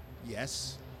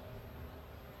 Yes.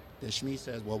 Then Shmi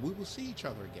says, well, we will see each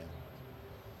other again.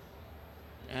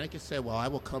 Anakin said, well, I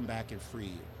will come back and free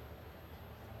you.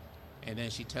 And then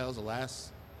she tells, the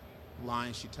last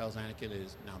line she tells Anakin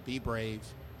is, now be brave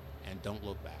and don't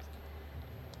look back.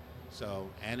 So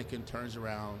Anakin turns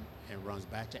around and runs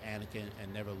back to Anakin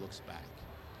and never looks back.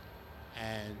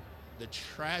 And the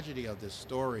tragedy of this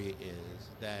story is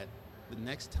that the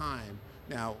next time,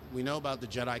 now we know about the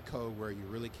Jedi Code where you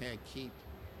really can't keep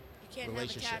You can't have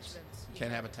relationships. attachments. You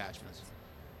can't have attachments.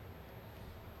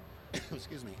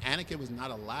 Excuse me. Anakin was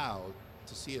not allowed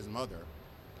to see his mother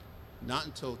not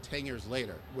until 10 years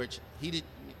later, which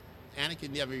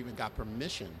Anakin never even got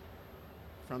permission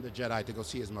from the Jedi to go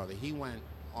see his mother. He went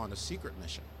on a secret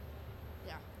mission.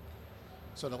 Yeah.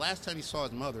 So the last time he saw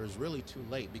his mother is really too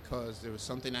late because there was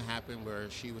something that happened where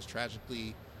she was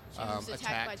tragically She was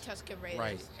attacked by Tusken Raiders.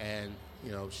 Right, and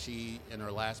she, in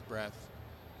her last breath,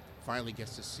 finally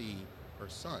gets to see her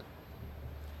son.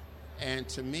 And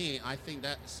to me, I think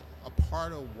that's a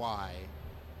part of why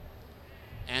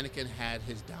Anakin had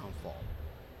his downfall.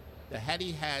 That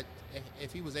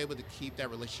if he was able to keep that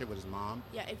relationship with his mom.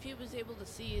 Yeah, if he was able to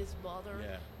see his mother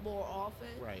more often,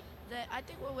 right. Then I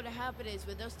think what would have happened is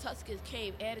when those Tuskens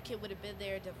came, Anakin would have been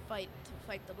there to fight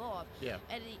them off. Yeah.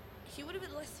 And he would have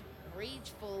been less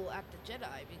rageful at the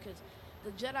Jedi because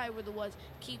the Jedi were the ones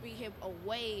keeping him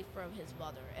away from his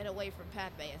mother and away from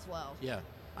Padme as well. Yeah.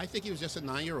 I think he was just a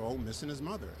 9-year-old missing his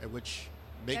mother, which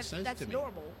makes sense to me. That's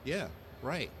normal. Yeah,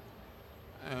 right.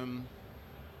 And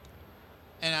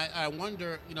I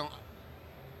wonder,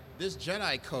 this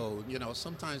Jedi code,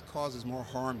 sometimes causes more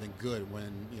harm than good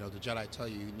when, the Jedi tell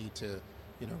you need to,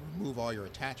 remove all your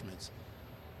attachments.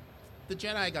 The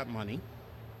Jedi got money.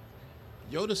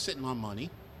 Yoda's sitting on money.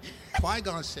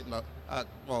 Qui-Gon's sitting up,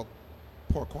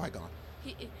 poor Qui-Gon.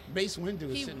 Mace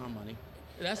Windu is sitting on money.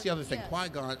 That's the other thing. Yeah.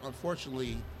 Qui-Gon,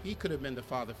 unfortunately, he could have been the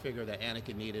father figure that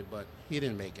Anakin needed, but he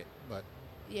didn't make it. But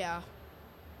yeah,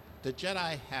 the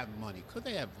Jedi have money. Could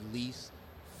they at least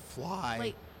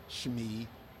fly Shmi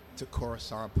to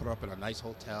Coruscant, put her up in a nice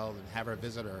hotel, and have her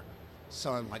visit her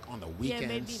son on the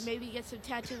weekends? Yeah, maybe get some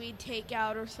Tatooine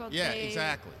takeout or something. Yeah,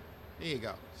 exactly. There you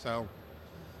go. So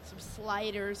some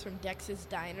sliders from Dex's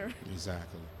Diner.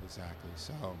 Exactly.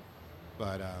 So,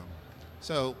 but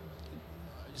so.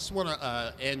 I just want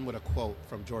to end with a quote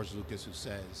from George Lucas who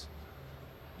says,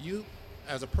 you,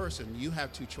 as a person, you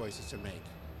have two choices to make.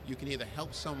 You can either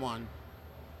help someone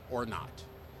or not.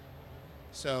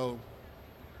 So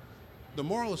the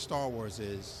moral of Star Wars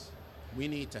is we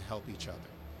need to help each other,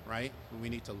 right? We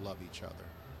need to love each other.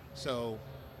 So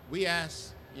we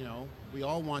ask, we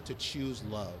all want to choose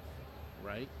love,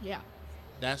 right? Yeah.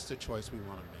 That's the choice we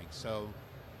want to make. So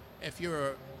if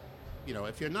you're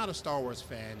not a Star Wars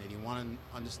fan and you want to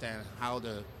understand how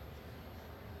to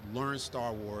learn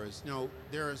Star Wars,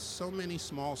 there are so many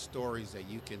small stories that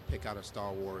you can pick out of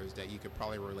Star Wars that you could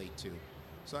probably relate to.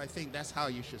 So I think that's how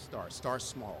you should start. Start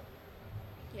small.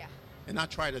 Yeah. And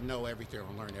not try to know everything or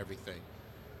learn everything.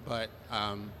 But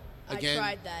again, I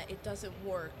tried that. It doesn't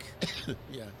work.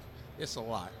 Yeah, it's a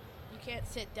lot. You can't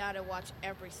sit down and watch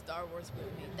every Star Wars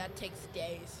movie. That takes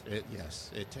days. Yes,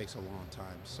 it takes a long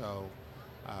time. So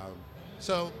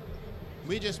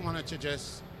we just wanted to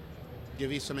just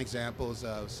give you some examples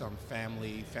of some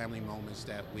family moments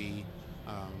that we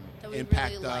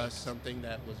impact really us, something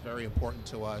that was very important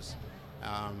to us,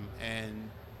 and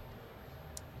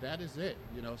that is it.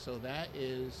 So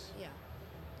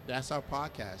that's our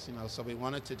podcast. So we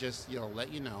wanted to just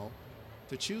let you know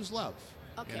to choose love.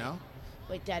 Okay.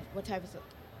 Wait, Dad, what time is it?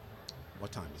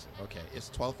 What time is it? Okay,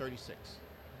 it's 12:36.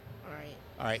 All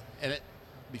right, and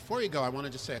before you go, I want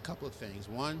to just say a couple of things.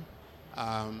 One,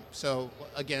 so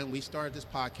again, we started this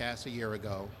podcast a year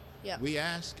ago. Yeah. We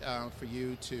ask for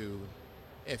you to,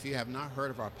 if you have not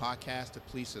heard of our podcast, to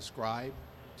please subscribe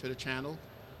to the channel.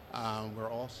 We're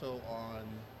also on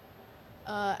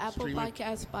Apple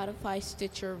Podcasts, Spotify,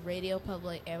 Stitcher, Radio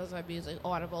Public, Amazon Music,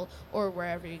 Audible, or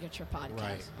wherever you get your podcasts.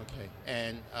 Right. Okay.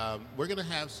 And we're going to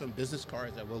have some business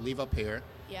cards that we'll leave up here.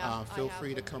 Yeah. Feel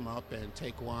free to come up and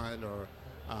take one, or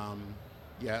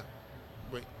yeah.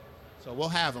 Wait. So we'll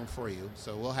have them for you.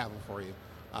 So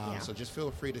just feel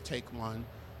free to take one.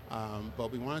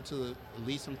 But we wanted to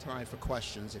leave some time for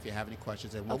questions if you have any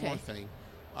questions. And one more thing.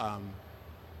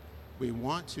 We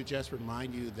want to just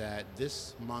remind you that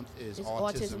this month is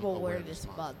Autism Awareness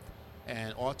Month.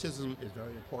 And autism is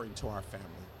very important to our family.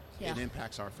 Yeah. It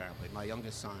impacts our family. My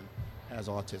youngest son has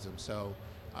autism. So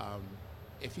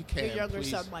if you can, your younger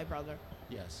please, son, my brother.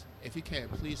 Yes. If you can,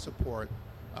 please support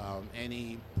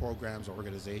any programs or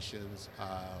organizations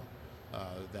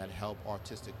that help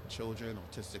autistic children,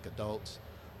 autistic adults.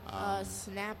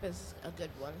 SNAP is a good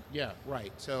one. Yeah,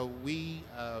 right. So we,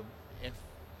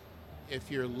 if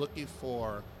you're looking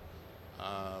for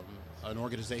an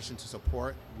organization to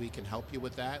support, we can help you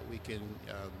with that. We can,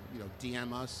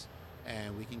 DM us,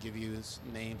 and we can give you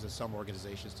names of some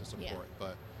organizations to support. Yeah.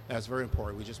 But that's very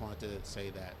important. We just wanted to say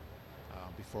that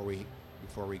before we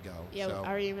go. Yeah, so,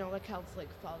 our email account's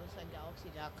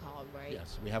fathersongalaxy.com, right?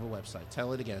 Yes, we have a website.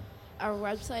 Tell it again. Our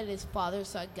website is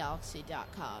fathersongalaxy.com. Yes,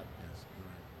 right.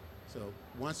 So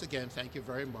once again, thank you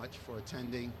very much for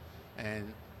attending.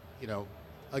 And,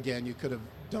 again, you could have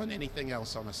done anything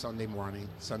else on a Sunday morning,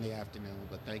 Sunday afternoon,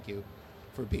 but thank you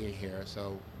for being here.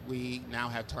 So we now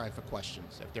have time for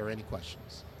questions, if there are any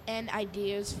questions. And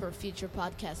ideas for future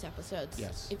podcast episodes.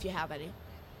 Yes. If you have any.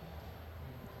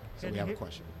 So we have a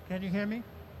question. Can you hear me?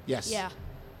 Yes. Yeah.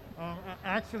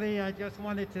 Actually, I just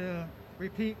wanted to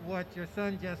repeat what your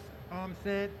son just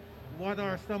said. What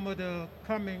are some of the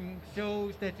coming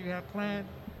shows that you have planned?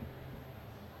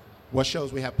 What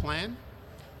shows we have planned?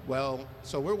 Well,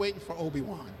 so we're waiting for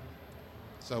Obi-Wan.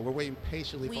 So we're waiting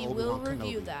patiently We for will Obi-Wan Kenobi.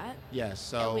 review that. Yes,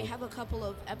 so And we have a couple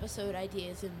of episode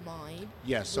ideas in mind.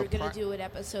 yes, so We're going to do an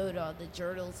episode on the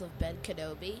Journals of Ben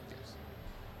Kenobi.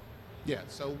 Yeah,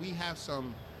 so we have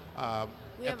some We have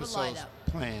a episodes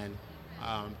lineup. planned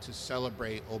to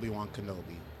celebrate Obi-Wan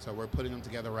Kenobi. So we're putting them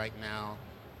together right now.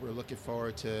 We're looking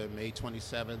forward to May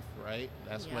 27th, right?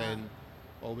 That's Yeah. when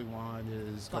Obi-Wan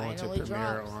is going to Finally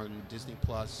premiere drops. on Disney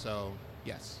Plus. So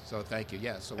yes, so thank you.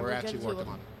 Yes, so And we're we're actually gonna do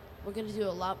working on it. We're going to do a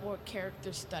lot more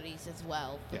character studies as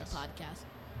well for Yes. the podcast.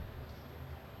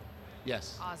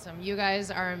 Yes. Awesome. You guys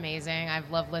are amazing. I've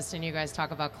loved listening to you guys talk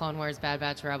about Clone Wars, Bad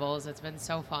Batch, Rebels. It's been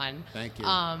so fun. Thank you.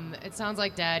 It sounds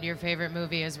like, Dad, your favorite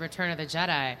movie is Return of the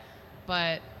Jedi,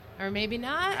 but, or maybe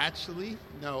not. Actually,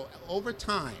 no. Over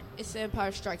time, It's The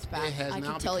Empire Strikes Back. it has I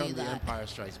now can tell become you The that. Empire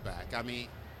Strikes Back. I mean,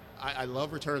 I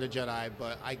love Return of the Jedi,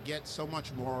 but I get so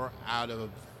much more out of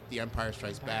The Empire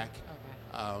Strikes Back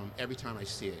every time I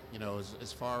see it. You know,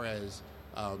 as far as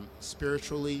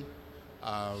spiritually.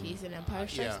 He's an Empire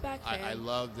Strikes Back fan. I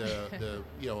love the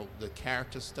the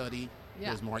character study.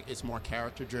 Yeah. It's more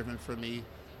character driven for me.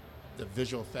 The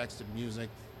visual effects, the music.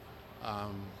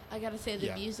 I gotta say the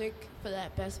Yeah. music for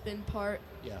that Bespin part.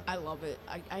 Yeah. I love it.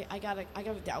 I gotta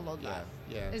download Yeah, that.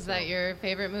 yeah. Is so- that your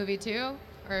favorite movie too?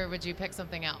 Or would you pick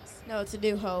something else? No, it's A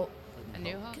New Hope A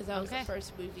New Hope? because that was Okay. the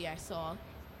first movie I saw.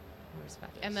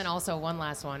 Respect. And then also one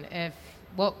last one.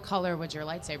 What color would your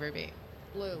lightsaber be?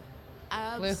 Blue.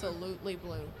 Absolutely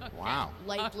blue. Wow.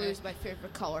 Light blue is my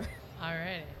favorite color. All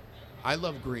right. I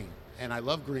love green, and I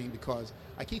love green because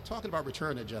I keep talking about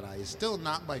Return of the Jedi. It's still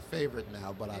not my favorite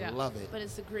now, but I Yeah. love it. But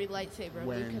it's a green lightsaber.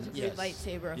 When- Luke has a green yes.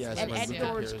 lightsaber. Yes, and when Luke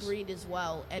Endor's appears. green as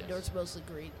well. Yes. Endor's mostly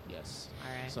green. Yes.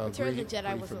 All right. So Return green, of the Jedi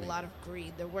green was for a me. lot of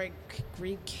green. They're wearing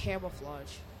green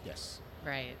camouflage. Yes.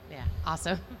 Right. Yeah.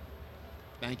 Awesome.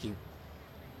 Thank you.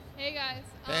 Hey guys.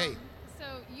 Hey. So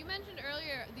you mentioned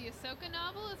earlier the Ahsoka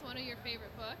novel is one of your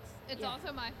favorite books. It's Yeah.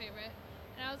 also my favorite.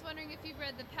 And I was wondering if you've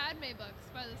read the Padme books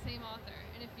by the same author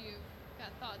and if you've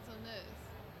got thoughts on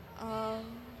those.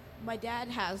 My dad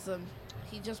has them.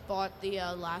 He just bought the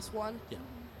last one. Yeah.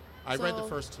 I read the So-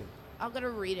 first two. I'm gonna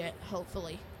read it,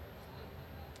 hopefully.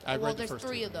 I well, read the there's first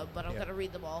 3 two. of them, but I'm Yeah. gonna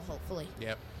read them all, hopefully.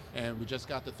 Yep. And we just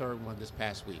got the third one this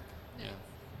past week. Yeah.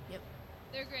 Yep.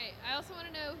 They're great. I also want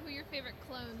to know who your favorite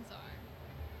clones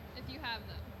are, if you have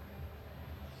them.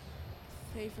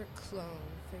 Favorite clone.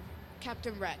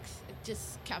 Captain Rex.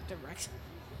 Just Captain Rex.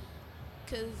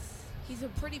 Because he's a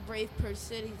pretty brave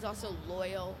person. He's also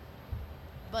loyal.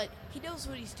 But he knows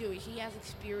what he's doing. He has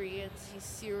experience. He's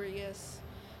serious.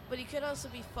 But he could also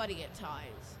be funny at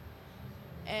times.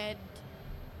 And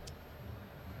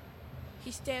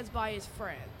he stands by his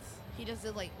friends. He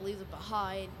doesn't, leave them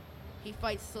behind. He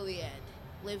fights till the end.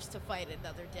 Lives to fight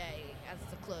another day, as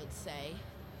the clones say.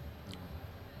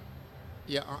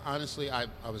 Yeah, honestly, I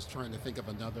was trying to think of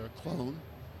another clone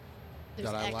There's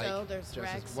that I Echo, like. there's just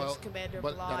Rex, as well, there's Commander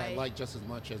but that I Bly, like just as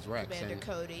much as Rex. Commander And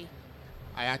Cody.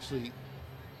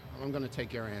 I'm going to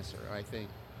take your answer. I think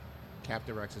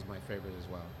Captain Rex is my favorite as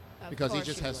well. Of Because he course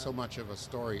just you has will. so much of a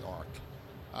story arc.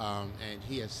 And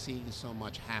he has seen so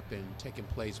much happen, taking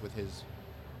place with his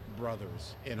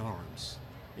brothers in arms,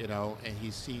 and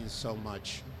he's seen so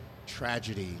much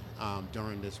tragedy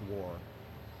during this war.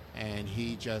 And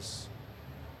he just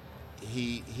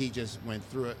went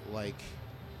through it like,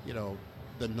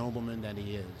 the nobleman that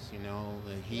he is,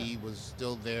 and he was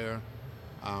still there.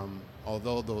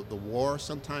 Although the war,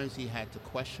 sometimes he had to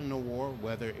question the war,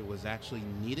 whether it was actually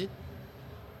needed.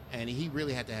 And he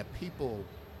really had to have people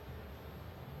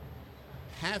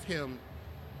have him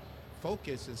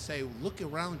focus and say, look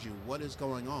around you, what is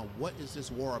going on? What is this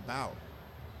war about?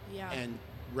 Yeah. And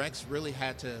Rex really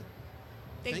had to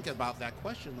think about that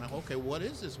question, like, okay, what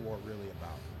is this war really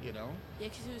about, Yeah,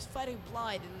 because he was fighting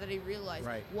blind, and then he realized,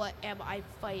 Right. what am I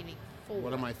fighting for?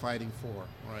 What am I fighting for?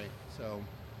 Right. So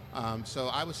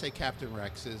I would say Captain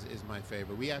Rex is my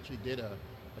favorite. We actually did a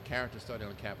character study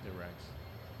on Captain Rex.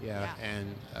 Yeah.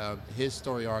 And his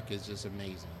story arc is just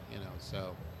amazing,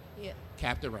 so Yeah.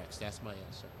 Captain Rex, that's my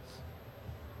answer.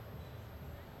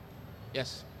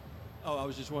 Yes. Oh, I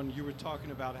was just wondering, you were talking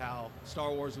about how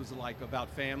Star Wars was like about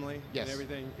family Yes. and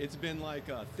everything. It's been like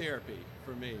therapy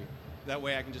for me. That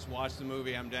way I can just watch the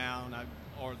movie, I'm down,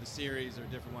 or the series or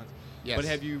different ones. Yes. But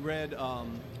have you read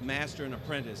Master and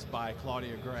Apprentice by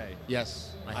Claudia Gray?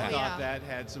 Yes, I I have. thought that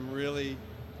had some really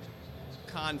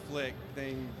conflict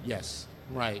thing. Yes,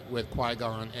 right, with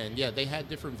Qui-Gon. And yeah, they had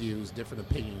different views, different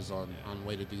opinions on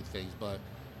way to do things, but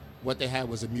what they had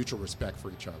was a mutual respect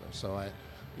for each other. So I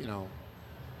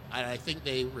think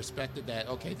they respected that,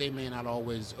 okay, they may not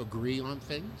always agree on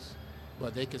things,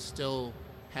 but they could still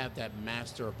have that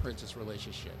master-apprentice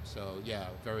relationship. So yeah,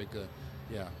 very good.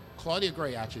 Yeah. Claudia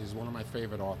Gray actually is one of my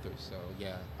favorite authors. So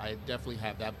yeah, I definitely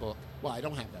have that book. Well, I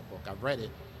don't have that book. I've read it.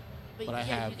 But I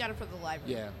have, you got it from the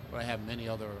library. yeah, but I have many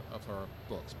other of her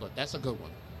books. But that's a good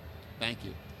one. Thank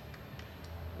you.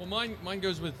 Well, mine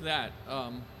goes with that.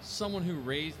 Someone who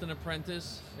raised an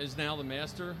apprentice is now the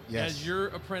master. Yes. Has your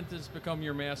apprentice become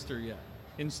your master yet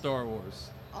in Star Wars?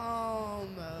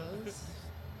 Almost.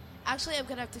 Actually, I'm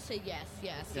gonna have to say yes.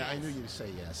 Yeah, Yes. I knew you'd say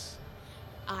yes.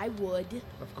 I would.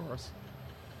 Of course.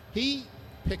 He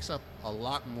picks up a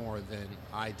lot more than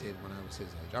I did when I was his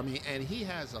age. I mean, and he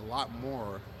has a lot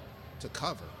more to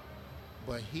cover,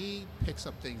 but he picks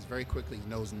up things very quickly. He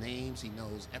knows names, he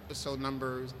knows episode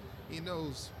numbers, he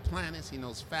knows planets, he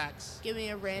knows facts. Give me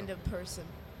a random person.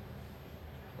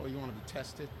 Oh, you want to be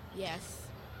tested? Yes.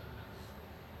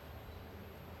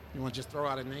 You want to just throw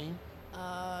out a name?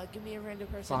 Give me a random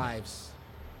person. Fives.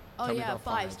 Oh Tell me yeah, about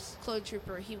Fives. Clone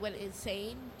Trooper. He went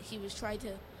insane. He was trying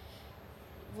to.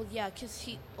 Well, yeah, because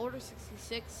Order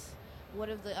 66. One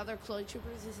of the other clone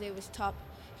troopers, his name was Top.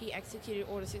 He executed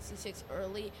Order 66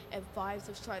 early, and Fives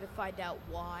was trying to find out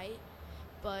why.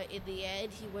 But in the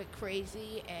end, he went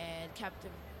crazy, and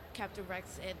Captain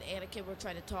Rex and Anakin were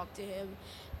trying to talk to him,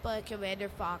 but Commander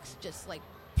Fox just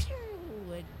pew,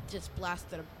 and just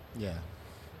blasted him. Yeah.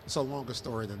 It's a longer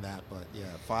story than that, but yeah,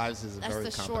 Fives is a That's very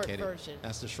the short complicated. version.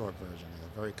 That's the short version. Yeah,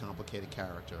 very complicated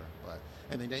character.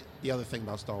 And then the other thing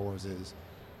about Star Wars is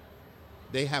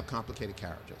they have complicated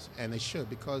characters, and they should,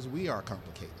 because we are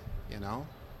complicated.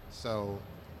 So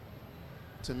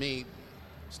to me,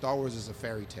 Star Wars is a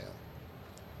fairy tale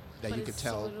that But you could it's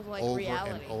tell sort of like over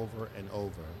reality. and over and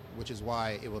over, which is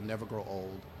why it will never grow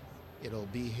old. It'll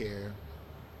be here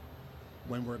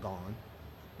when we're gone.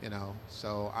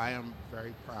 So I am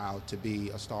very proud to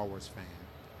be a Star Wars fan,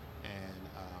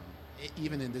 and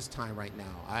even in this time right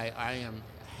now, I am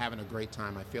having a great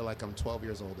time. I feel like I'm 12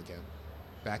 years old again,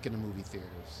 back in the movie theaters.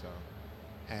 So,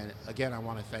 and again, I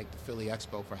want to thank the Philly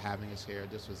Expo for having us here.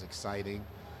 This was exciting.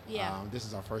 Yeah. This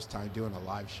is our first time doing a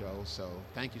live show, so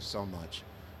thank you so much.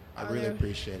 I Are really there-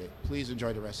 appreciate it. Please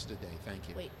enjoy the rest of the day. Thank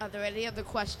you. Wait, are there any other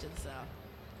questions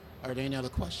though? Are there any other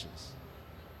questions?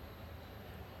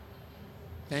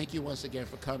 Thank you once again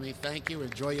for coming. Thank you.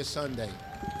 Enjoy your Sunday.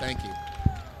 Thank you.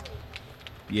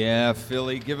 Yeah,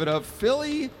 Philly. Give it up.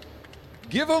 Philly,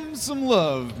 give them some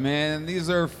love, man. These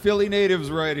are Philly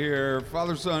natives right here.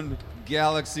 Father-Son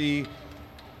Galaxy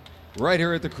right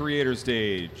here at the creator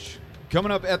stage.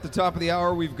 Coming up at the top of the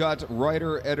hour, we've got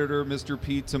writer-editor Mr.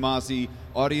 Pete Tomasi,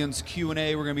 audience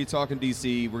Q&A. We're going to be talking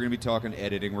DC. We're going to be talking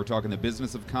editing. We're talking the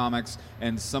business of comics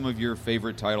and some of your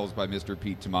favorite titles by Mr.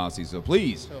 Pete Tomasi. So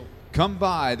please, come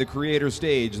by the creator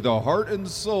stage, the heart and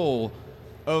soul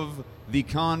of the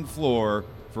con floor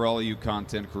for all of you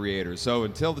content creators. So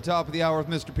until the top of the hour with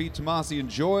Mr. Pete Tomasi,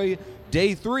 enjoy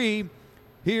day 3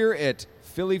 here at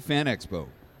Philly Fan Expo.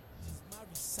 My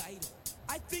recital.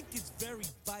 I think it's very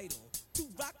vital to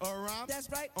rock around. That's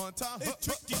right. On time. It's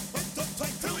tricky. It's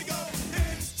tight. Here we go.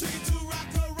 It's tricky to